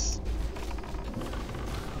crocs.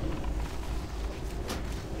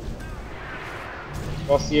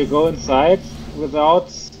 Frosty, you go inside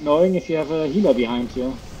without knowing if you have a healer behind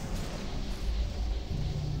you.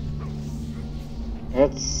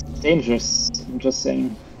 That's dangerous, I'm just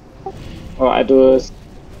saying. Oh, I do a...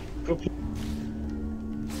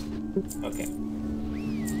 Okay.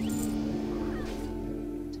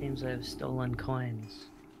 Seems I've stolen coins.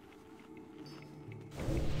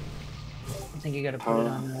 I think you gotta put it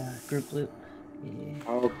on group loot. Yeah.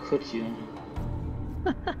 How could you?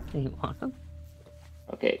 You want them?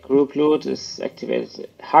 Okay, group loot is activated.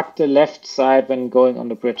 Hug the left side when going on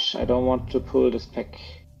the bridge. I don't want to pull this pack.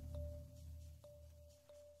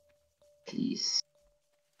 Please.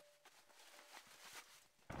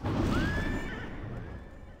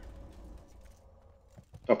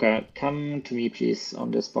 Okay, come to me please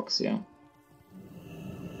on this box here.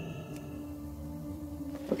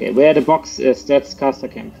 Okay, where the box is, that's caster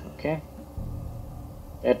camp, okay?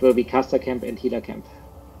 That will be caster camp and healer camp.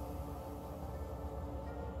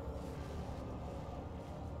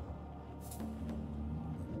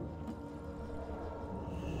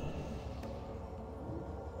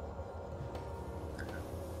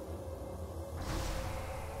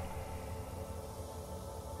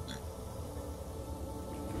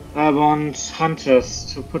 I want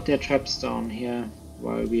hunters to put their traps down here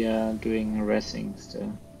while we are doing harassing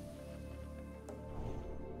still.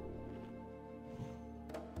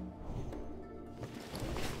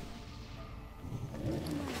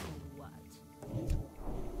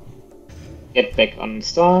 Get back on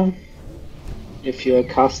star if you're a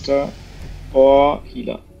caster or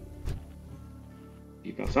healer.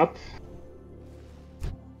 Keep us up.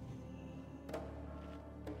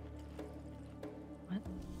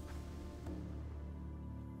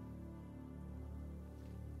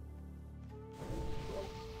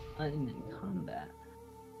 I'm in combat.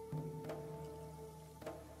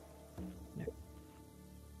 No.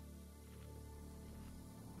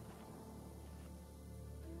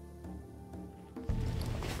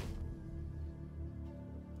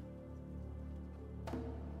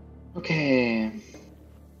 Okay.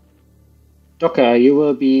 Docker, you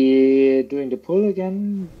will be doing the pull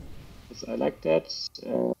again, because I like that.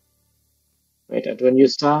 Wait, I do a new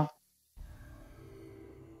star.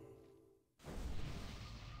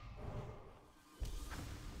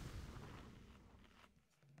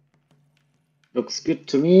 Looks good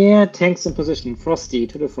to me. Tanks in position. Frosty,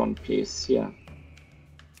 to the front, please. Here.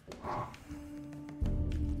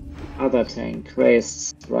 Other tank.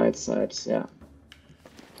 Race, right side. Yeah.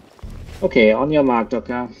 Okay, on your mark,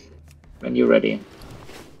 Docker. When you're ready.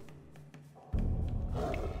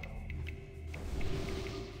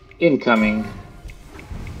 Incoming.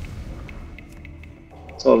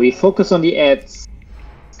 So we focus on the ads.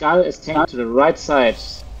 Skull is tanked to the right side.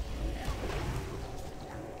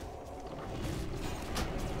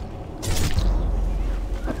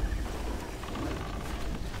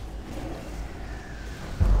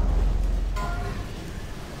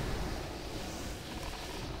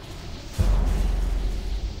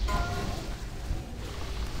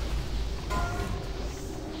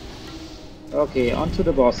 Okay, on to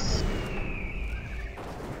the boss.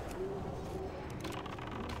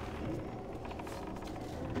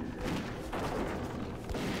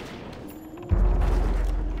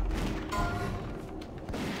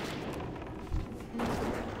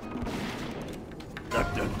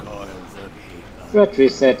 Red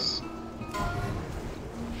reset.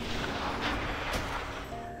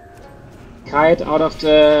 Kite out of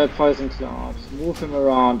the poison cloud. Move him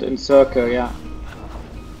around in circle, yeah.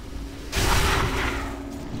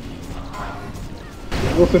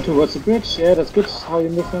 Move him towards the bridge, yeah, that's good. How you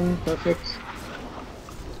move him, perfect.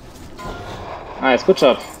 Nice, good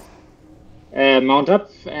job. Mount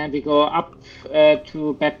up and we go up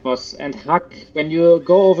to Bad Boss and hug. When you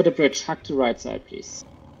go over the bridge, hug to right side, please.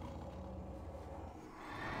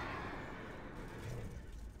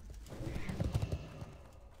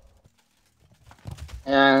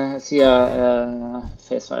 See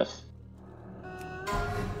phase 5.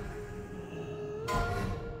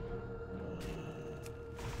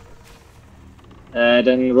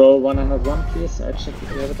 Then roll 101, please. I check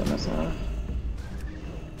if you have it on SR.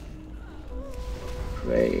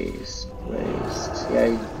 Praised. Yeah,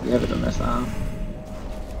 you have it on SR.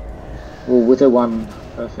 Oh, with a 1.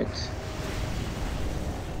 Perfect.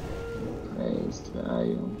 Praised, where are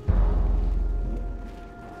you?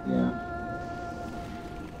 Yeah.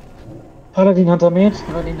 Paladin Hunter mid.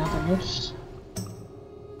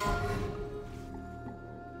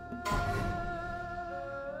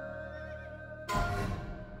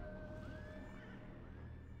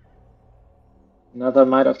 Another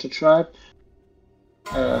Might of the Tribe.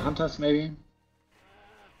 Hunters maybe.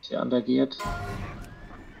 They're undergeared.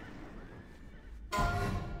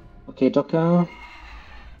 Okay, Docker.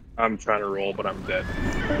 I'm trying to roll, but I'm dead.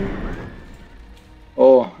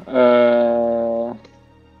 Oh,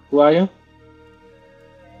 who are you?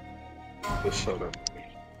 The soda.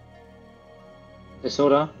 The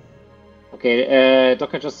soda? Okay,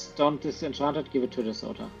 Docker, just don't disenchant it, give it to the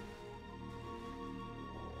soda.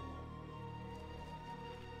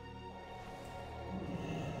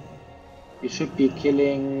 You should be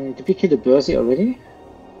killing... Did we kill the Bursey already?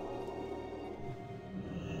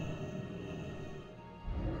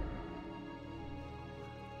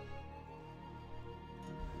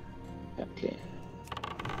 Okay.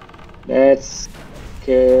 Let's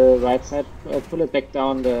kill right side, pull it back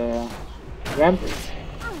down the ramp.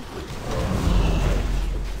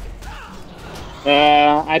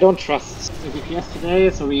 I don't trust the DPS today,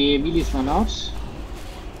 so we melees run out.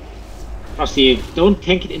 Frosty, don't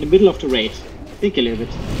tank it in the middle of the raid. Think a little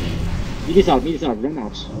bit. Melees out, run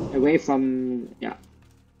out. Away from... yeah.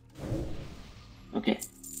 Okay.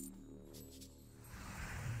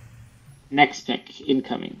 Next pack,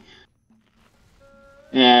 incoming.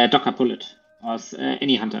 Docker, pull it. Or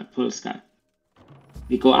any hunter, pull Sky.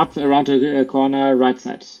 We go up around the corner, right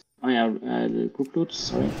side. Oh yeah, the group loot,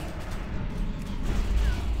 sorry.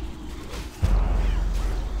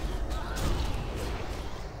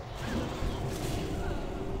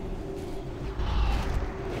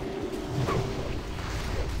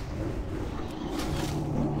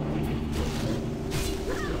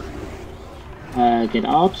 Get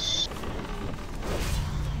out.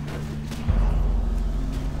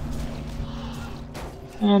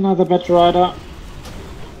 Another Bat Rider.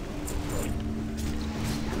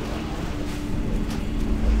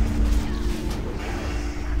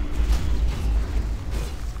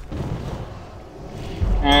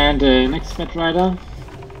 And next Bat Rider.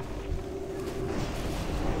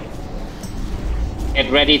 Get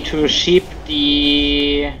ready to sheep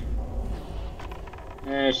the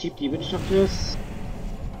witch doctors.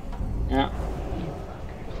 Yeah.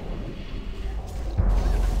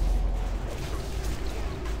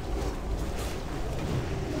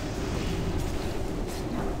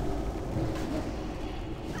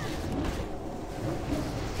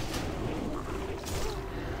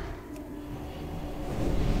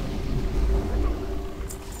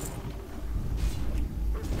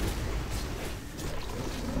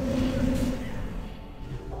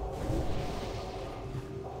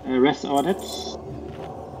 Rest audit.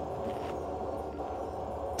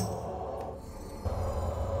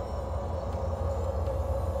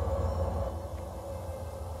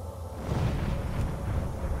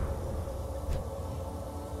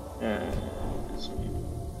 Sorry.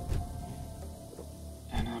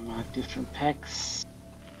 And I mark different packs.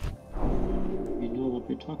 We know what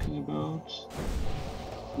we're talking about.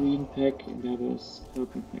 Green pack and the other is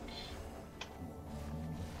purple pack.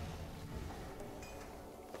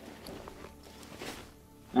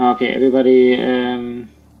 Okay, everybody,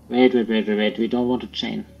 wait, we don't want to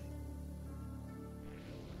chain.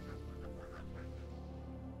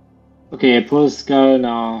 Okay, pull skull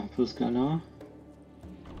now,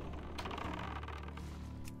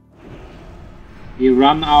 We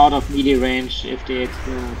run out of melee range if they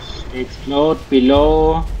explode. They explode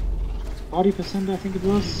below 40%, I think it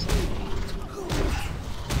was.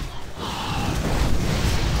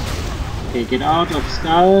 Okay, get out of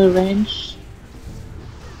skull range.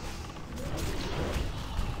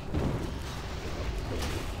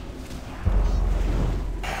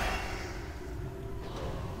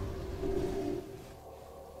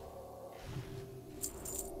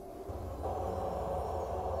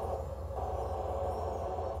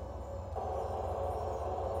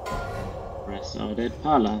 Rest out that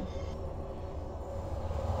pala.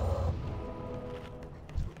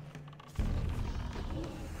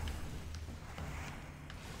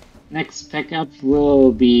 Next backup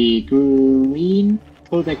will be green,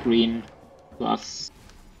 pull back green plus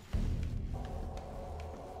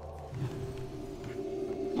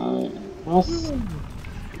cross.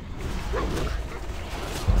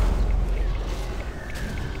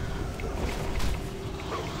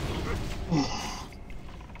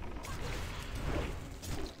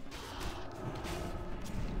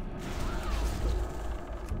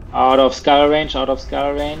 Out of skull range, out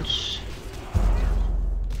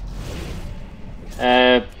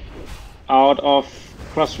of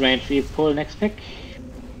cross range, we pull next pick.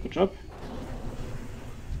 Good job.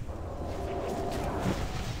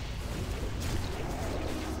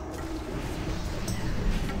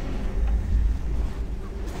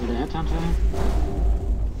 Pull the headhunter.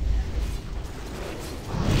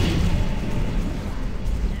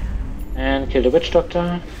 And kill the witch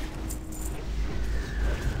doctor.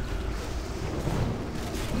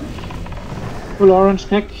 Full orange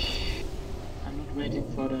pack. I'm not waiting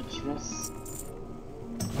for that rest.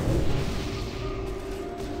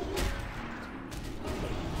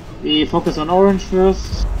 We focus on orange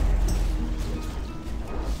first.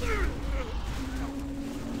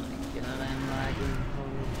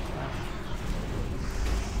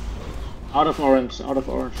 Out of orange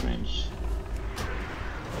range.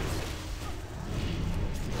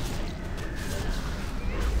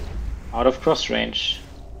 Out of cross range.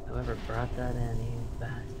 Whoever brought that in, you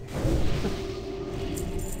bastard.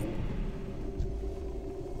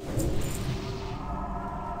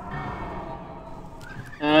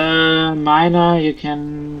 Miner, you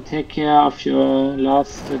can take care of your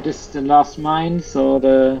last mine.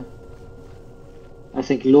 So I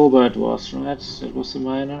think Lobert was, right? That was the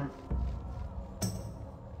miner.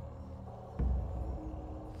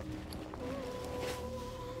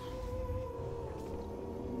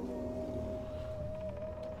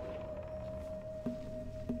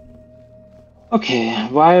 Okay,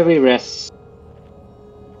 while we rest.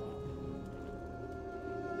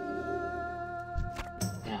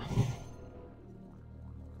 Yeah.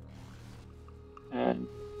 And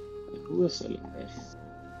who is alive?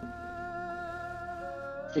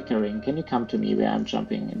 Flickering, can you come to me where I'm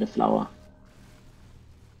jumping in the flower?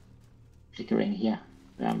 Flickering here,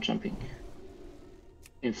 where I'm jumping.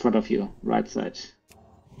 In front of you, right side.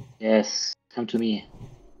 Yes, come to me.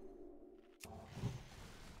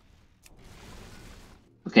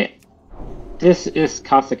 Okay, this is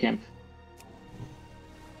Caster Camp.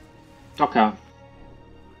 Docker.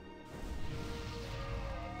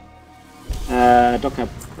 Docker,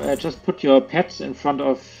 just put your pet in front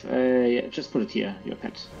of, just put it here, your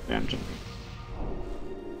pet, where I'm jumping.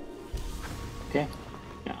 Okay,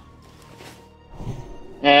 yeah.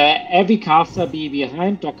 Every caster be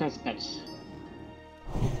behind Docker's pet.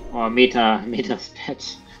 Or Meta's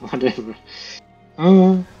pet, whatever.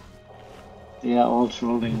 They are all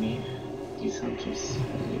trolling me, these hunters. I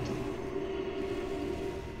hate them.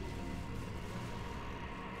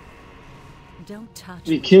 Don't touch.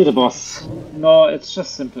 We kill the boss. No, it's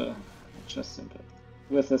just simple. It's just simple.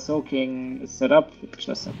 With the soaking set up, it's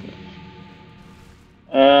just simple.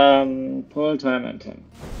 Pull time and 10.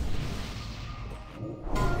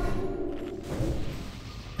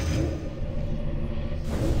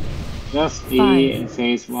 Just be 5, in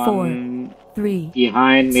phase 1. 4, 3,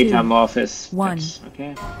 behind 2, Metamorphosis. 1.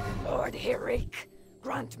 Okay. Lord Hirik,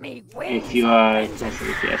 grant me If you are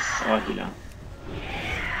passive, yes, or healer.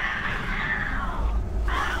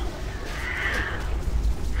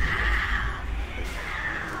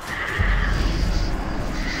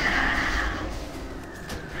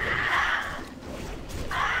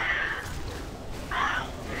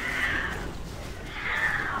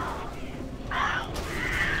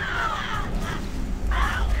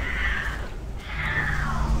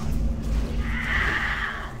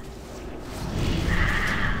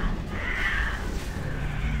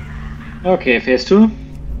 Okay, phase 2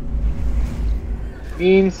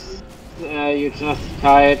 means you just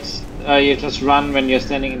kite, you just run when you're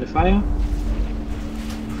standing in the fire.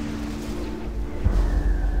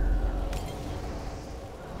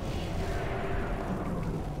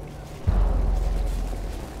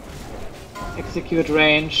 Execute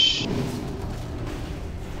range.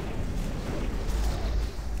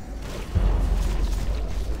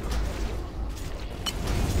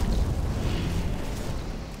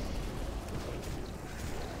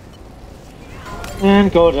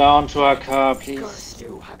 And go down to Hakar, please. Curse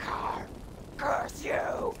you, Hakar. Curse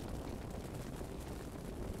you.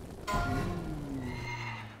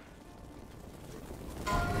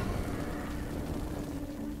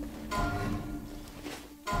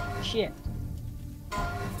 Shit.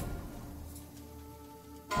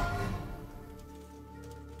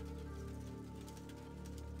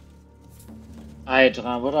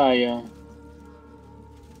 Hydra, what are you?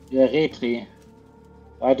 You're Retri.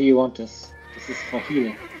 Why do you want this? This is for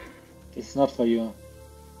healing. This is not for you.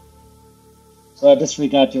 So I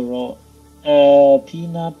disregard your role.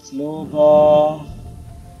 Peanut, Loba.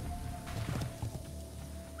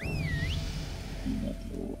 Peanut,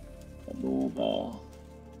 Loba.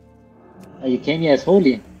 Oh, you came here as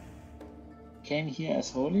holy. Came here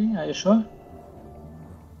as holy? Are you sure?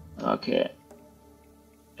 Okay.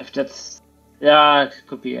 If that's... Yeah, it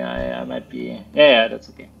could be. I might be... Yeah, that's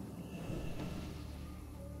okay.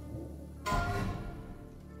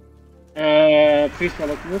 Priest are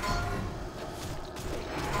like good.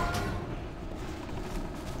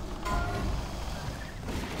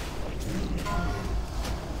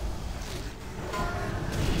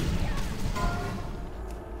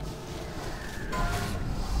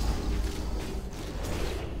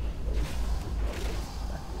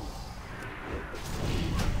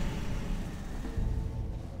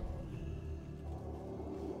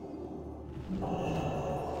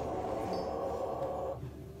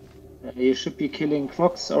 You should be killing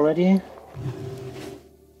clocks already.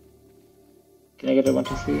 Can I get a 1,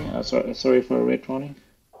 2, 3? Sorry for a red warning.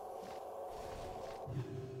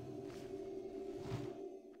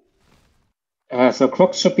 So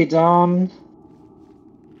clocks should be down.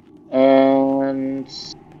 And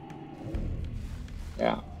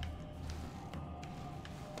yeah.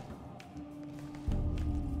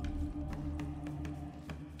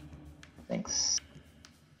 Thanks.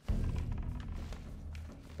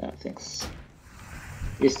 Yeah, thanks.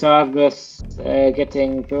 We start with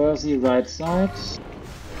getting Bursey right side.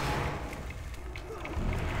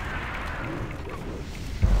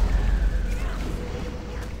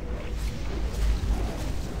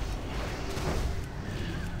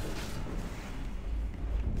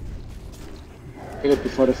 Kill it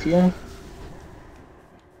before the fear.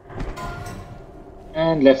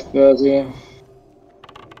 And left Bursey.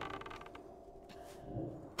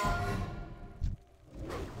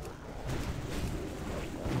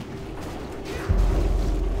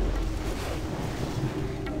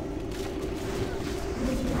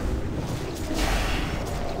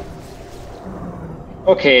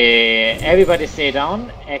 Okay, everybody stay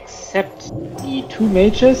down except the 2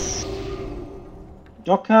 mages,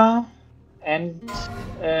 Docker, and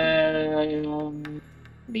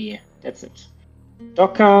me. That's it.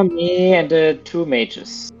 Docker, me, and the 2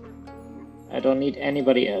 mages. I don't need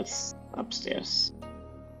anybody else upstairs.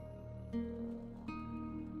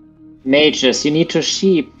 Mages, you need to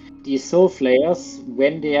sheep these soul flayers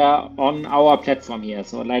when they are on our platform here.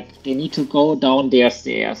 So, like, they need to go down their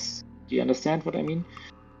stairs. Do you understand what I mean?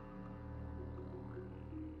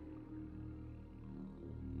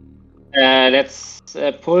 Let's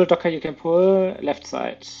pull, Docker, you can pull left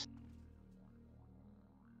side.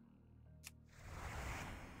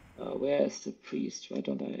 Where is the priest? Why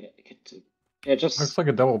don't I get to... Yeah, just... Looks like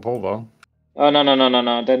a double pull, though. Oh,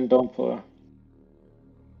 no, then don't pull.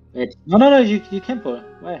 Wait. No, you can pull.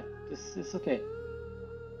 Why? This is okay.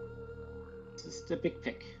 This is the big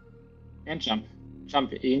pick. And jump.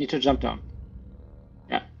 Jump. You need to jump down.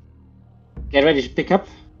 Yeah. Get ready to pick up.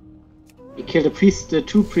 You kill the priest, the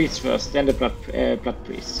 2 priests first, then the blood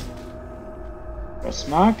priest. Cross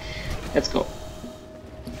mark. Let's go.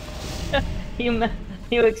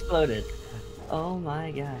 You exploded. Oh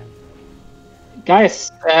my god.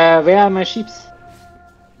 Guys, where are my sheeps?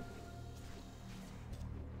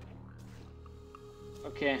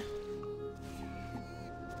 Okay.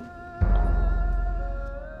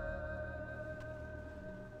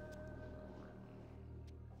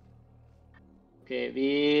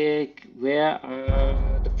 Okay, where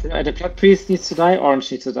the plug priest needs to die.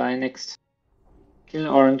 Orange needs to die next. Kill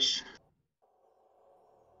orange.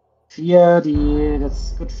 Fear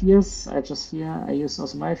that's good fears. I just fear. I use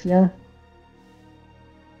also my fear.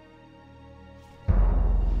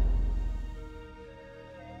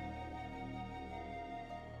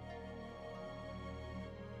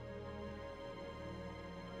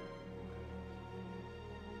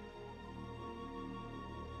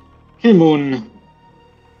 Kill moon.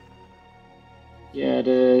 Yeah,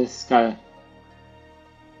 the skull.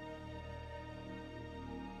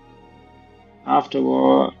 After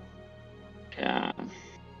war. Yeah.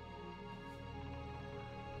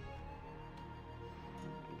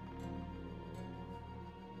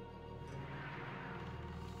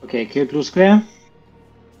 Okay, kill blue square.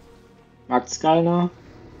 Marked skull now.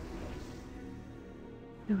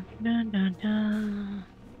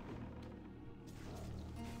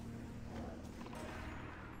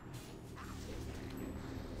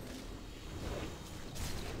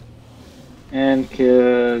 And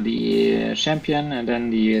kill the champion and then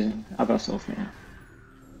the other software.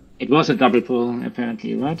 It was a double pull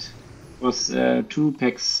apparently, right? It was 2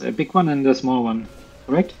 packs, a big one and a small one,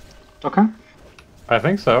 correct? Docker? I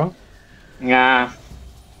think so. Yeah.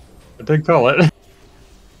 I did call it.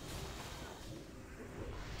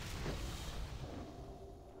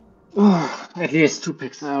 Oh, at least 2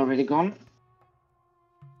 packs are already gone.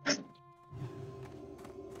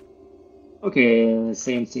 Okay,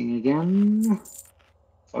 same thing again.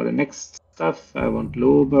 For the next stuff, I want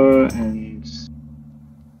Lober and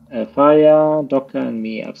Fire, Docker, and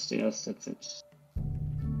me upstairs. That's it.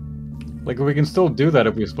 Like, we can still do that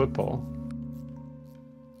if we split pull.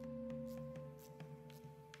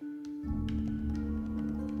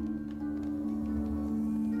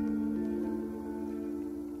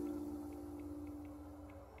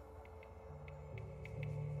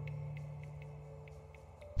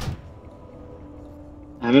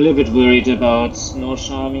 I'm a little bit worried about no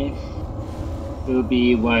Shami. Will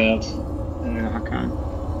be wild. Hakan.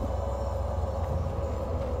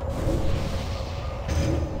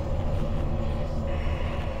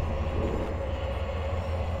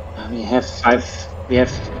 We have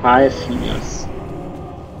five healers.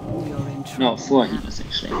 No, 4 healers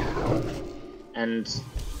actually. And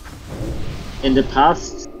in the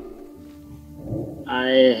past,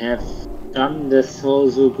 I have done this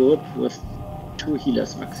so good with 2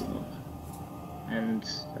 healers maximum. And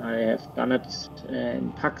I have done it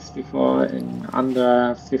in PUGs before in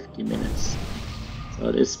under 50 minutes. So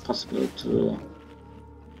it is possible to...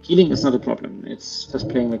 Healing is not a problem, it's just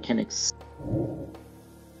playing mechanics.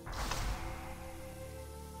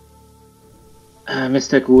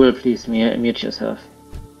 Mr. Ghoul, please mute yourself.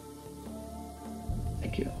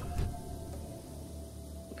 Thank you.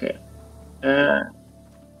 Okay.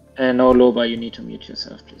 No, Loba, you need to mute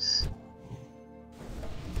yourself, please.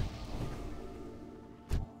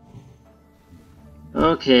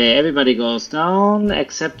 Okay, everybody goes down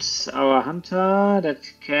except our hunter that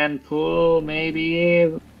can pull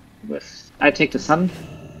maybe with... I take the sun.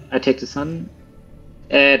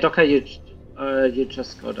 Docker, you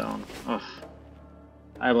just go down. Oh,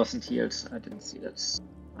 I wasn't healed. I didn't see that.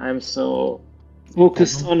 I'm so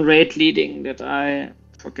focused on raid leading that I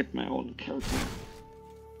forget my own character.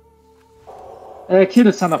 Kill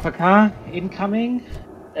the son of a car. Incoming.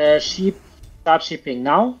 Sheep. Start sheeping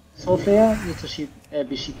now. Soul Flare needs to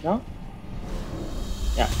be sheep now.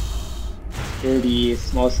 Yeah. Kill the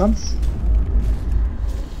small sons.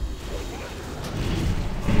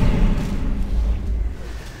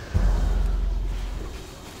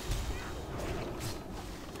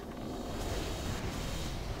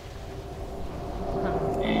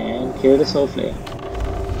 And kill the Soul Flare.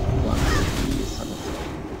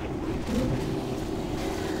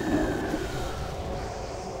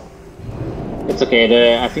 It's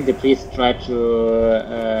okay, I think the priest tried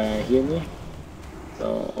to heal me,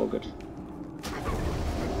 so all good.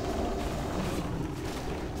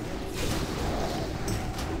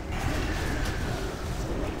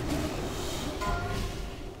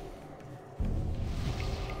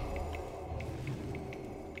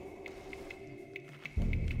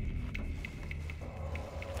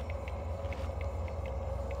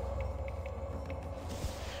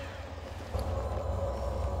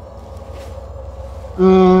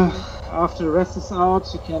 After the rest is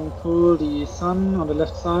out, you can pull the sun on the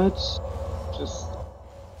left side. Just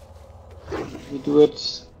we do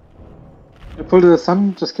it. Pull the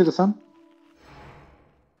sun, just kill the sun.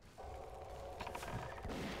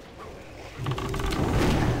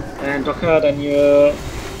 And Docker, then you.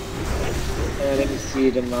 Let me see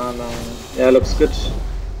the mana. Yeah, looks good.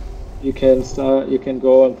 You can start. You can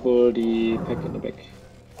go and pull the pack in the back.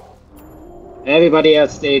 Everybody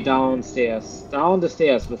else stay downstairs. Down the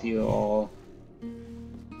stairs with you all.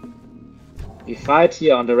 We fight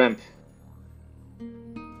here on the ramp.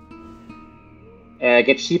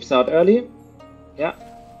 Get sheeps out early. Yeah.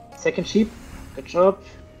 Second sheep. Good job.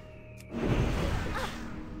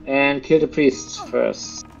 And kill the priest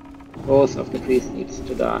first. Both of the priests needs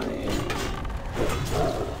to die.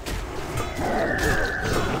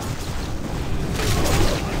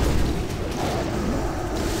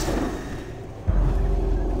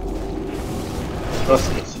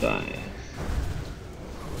 Frost needs to die.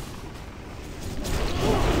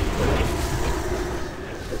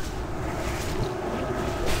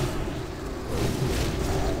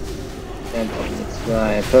 And needs to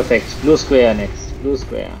die. Perfect. Blue square next. Blue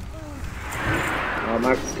square. Now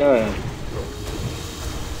mark the sky.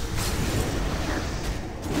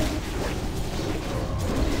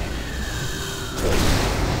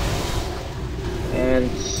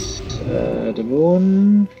 And the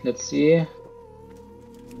moon. Let's see.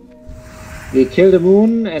 We kill the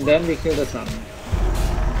moon and then we kill the sun.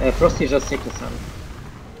 Frosty, just take the sun.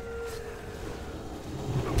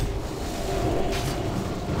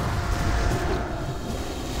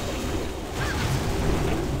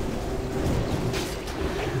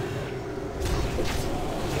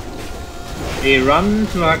 We run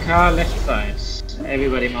to our car left side.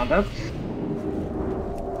 Everybody mount up.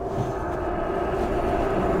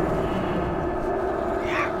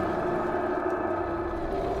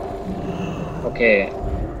 Okay,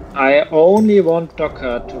 I only want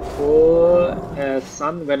Docker to pull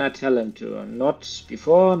sun when I tell him to, not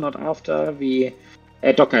before, not after. We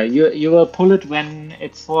Docker, you will pull it when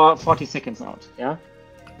it's for 40 seconds out, yeah?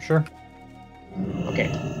 Sure. Okay.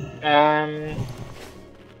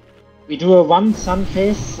 We do a one sun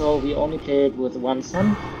phase, so we only play it with one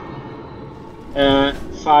sun.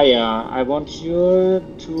 Fire, I want you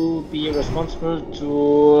to be responsible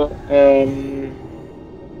to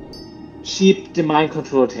keep the mind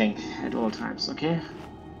control tank at all times, okay?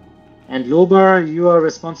 And Lober, you are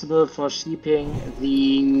responsible for sheeping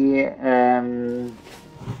the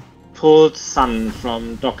pulled sun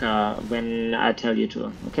from Docker when I tell you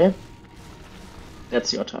to, okay?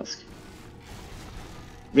 That's your task.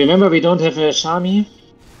 Remember, we don't have a Shami.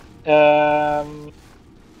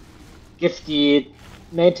 Give the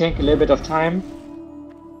main tank a little bit of time.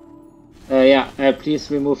 Please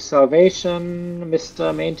remove salvation,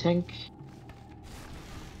 Mr. Main Tank.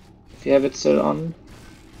 If you have it still on.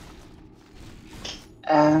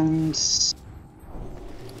 And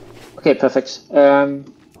okay, perfect. Then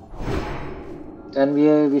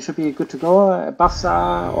we should be good to go. Buffs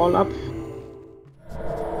are all up.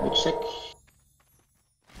 We check.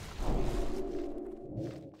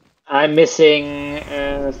 I'm missing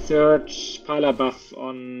third Pala buff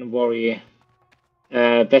on Warrior.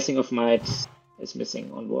 Blessing of Might is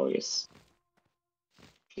missing on Warriors.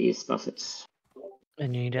 Please buff it. I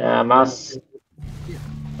need Master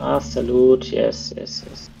Loot, yes.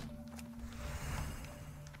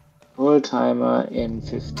 Full timer in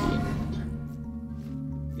 15.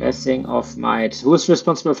 Blessing of Might. Who is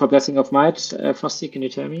responsible for Blessing of Might? Frosty, can you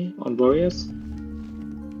tell me? On Warriors?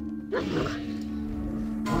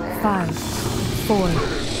 5, 4,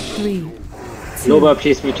 3, 2, Loba,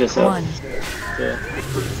 please mute yourself. 1.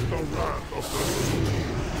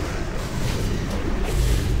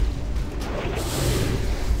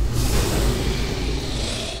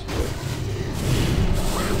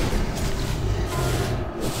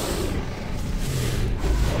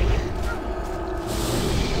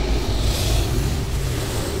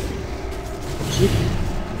 Okay.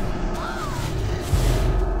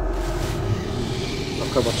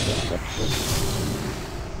 Okay, watch that.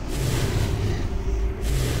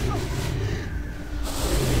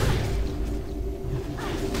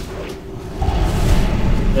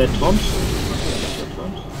 Taunt?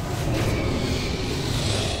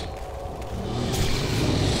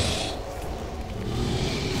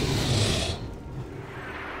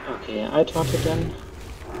 Okay, I taunted then.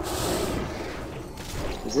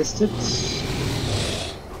 Resisted. I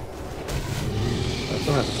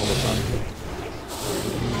still have to pull this on.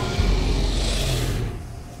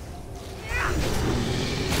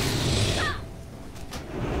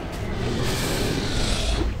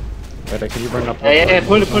 Wait, can you bring up? Yeah,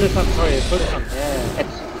 pull this on. Sorry, pull this on. At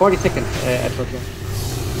 40 seconds. At Tokyo.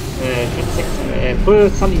 20 seconds. Pull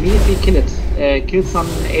some immediately. Kill it. Kill some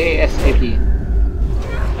ASAP.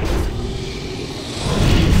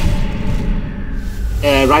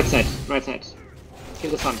 Right side.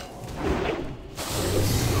 Kill the sun.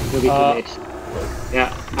 Will be too late.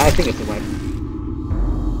 Yeah, I think it's a wipe.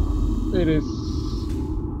 It is.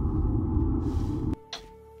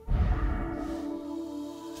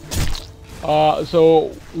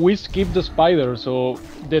 So we skip the spider, so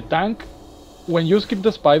the tank, when you skip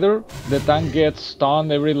the spider, the tank gets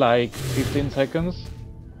stunned every like 15 seconds.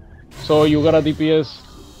 So you gotta DPS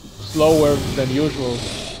slower than usual.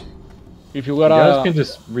 If you gotta... You guys can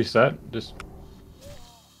just reset, just...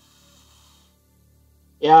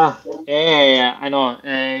 Yeah, I know.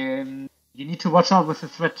 You need to watch out with the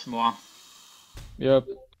threat more. Yep.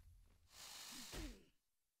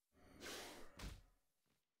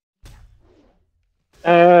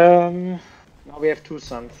 Now we have 2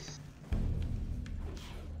 suns.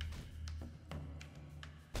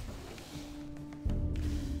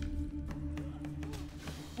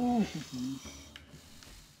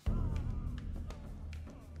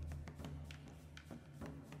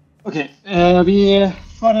 Okay, we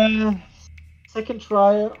for the second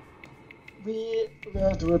try we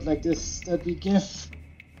will do it like this: that we give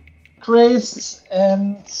Crazed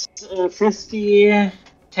and Frosty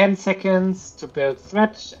 10 seconds to build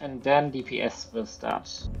threat, and then DPS will start.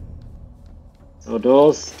 So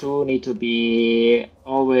those two need to be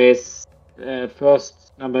always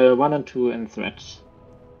first number 1 and 2 in threat.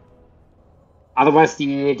 Otherwise,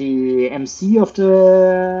 the MC of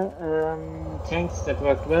the tanks that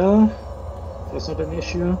worked well, was not an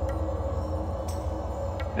issue.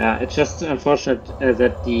 Yeah, it's just unfortunate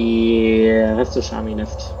that the Resto army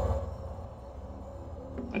left.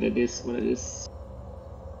 But it is what it is.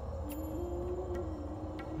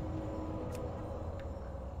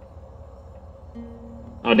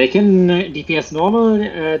 Oh, they can DPS normal,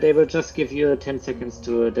 they will just give you 10 seconds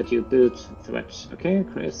to that you build threat. Okay,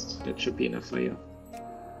 Christ, that should be enough for you.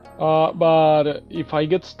 But if I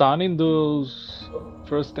get stunned in those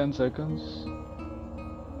first 10 seconds,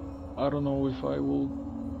 I don't know if I will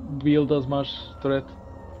build as much threat.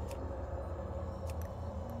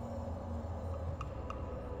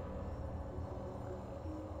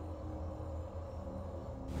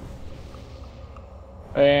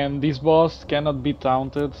 And this boss cannot be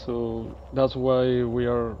taunted, so that's why we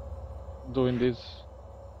are doing this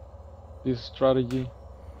strategy.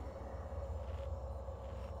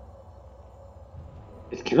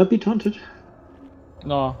 It cannot be taunted?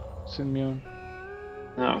 No, it's immune.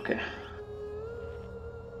 Oh, okay.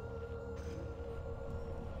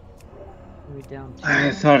 We down to...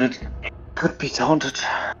 I thought it could be taunted.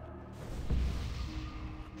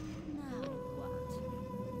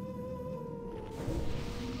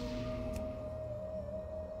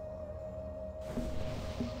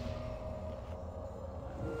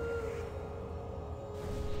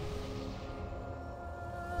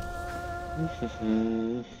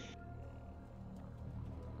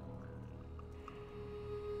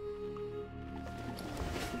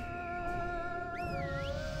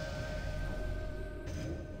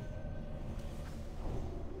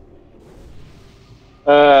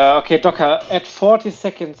 Okay, Docker, at 40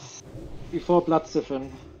 seconds before Blood Siphon,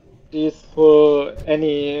 please pull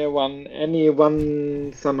any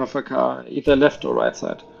one son of a car, either left or right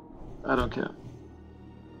side. I don't care.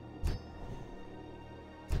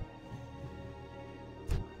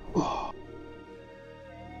 Oh.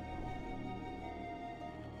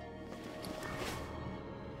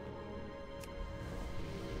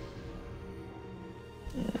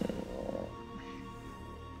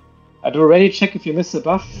 I'd already check if you missed a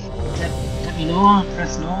buff. Let me know,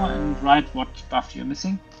 press no, and write what buff you're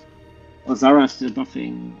missing. Oh, Zara is still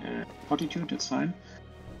buffing Fortitude, that's fine.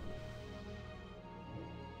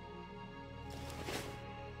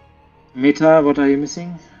 Meta, what are you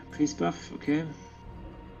missing? Priest buff, okay.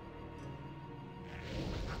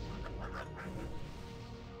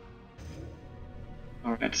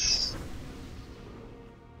 Alright.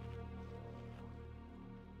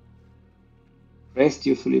 Rest,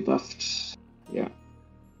 you fully buffed. Yeah.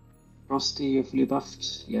 Frosty, you fully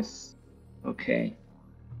buffed. Yes. Okay.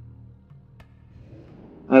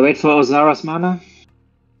 I wait for Ozara's mana.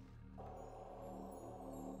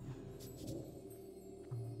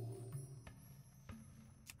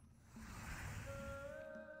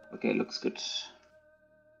 Okay, looks good.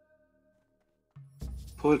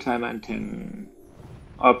 Pull timer and 10.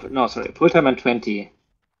 Oh, no, sorry. Pull timer and 20.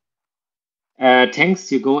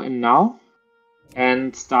 Tanks, you go in now.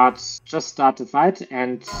 And just start the fight,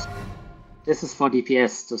 and This is for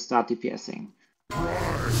DPS to start DPSing.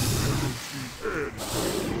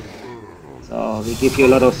 So we give you a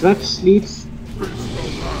lot of switch leads.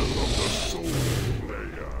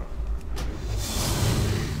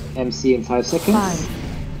 MC in 5 seconds. 5,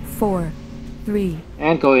 4, 3,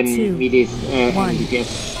 and go in 2, immediate 1. DPS.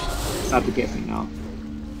 Start DPSing now.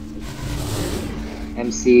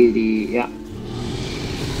 MC the yeah.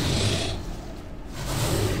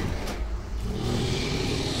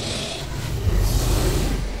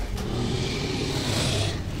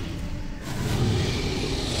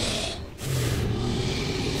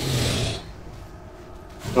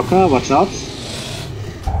 Docker, watch out.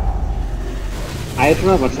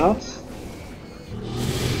 Hydra, watch out.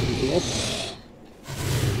 Yes.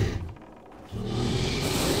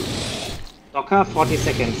 Docker, 40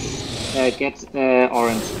 seconds. Get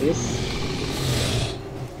orange, please.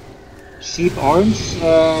 Sheep orange,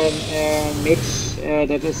 mage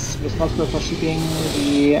that is responsible for sheeping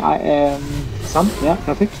the sun. Yeah,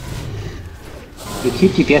 perfect. We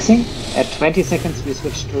keep DPSing. At 20 seconds we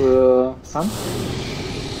switch to sun.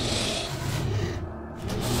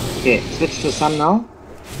 Okay, switch to sun now.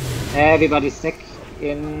 Everybody stack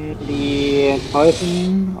in the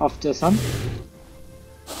poison of the sun.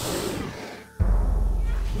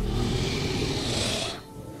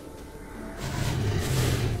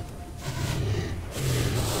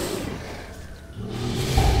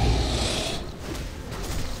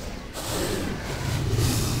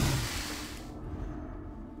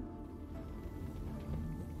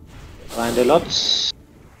 Find a lot.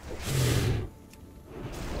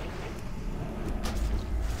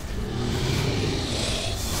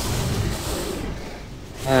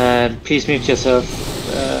 Please mute yourself,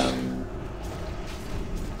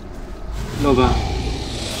 Nova.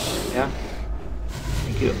 Yeah,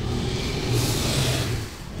 thank you.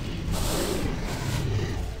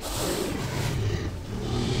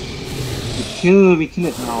 We kill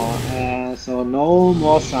it now. So no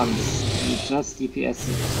more suns. We just DPS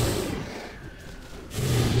it.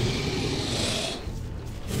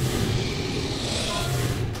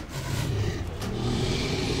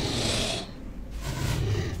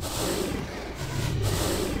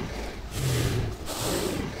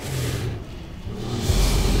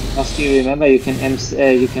 Do you remember you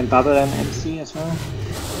can bubble an MC as well?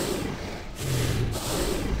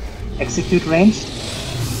 Execute ranged.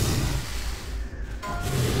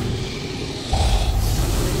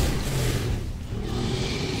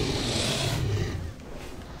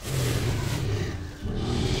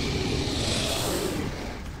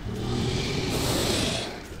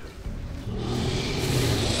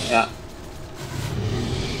 Yeah.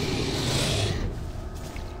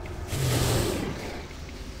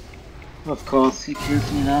 Of course, he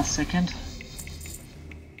kills me last second.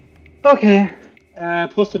 Okay,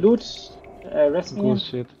 post the loot, rest me. Good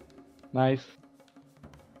shit. Nice.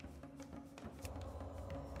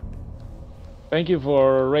 Thank you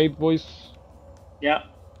for raid, boys. Yeah.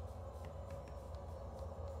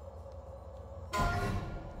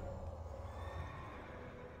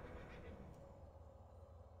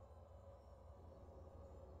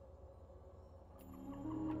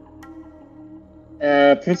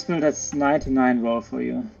 Principal, that's 99 roll for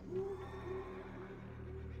you.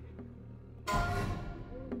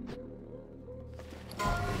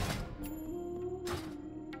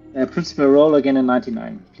 Principal, roll again in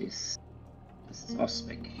 99, please. This is off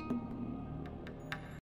spec.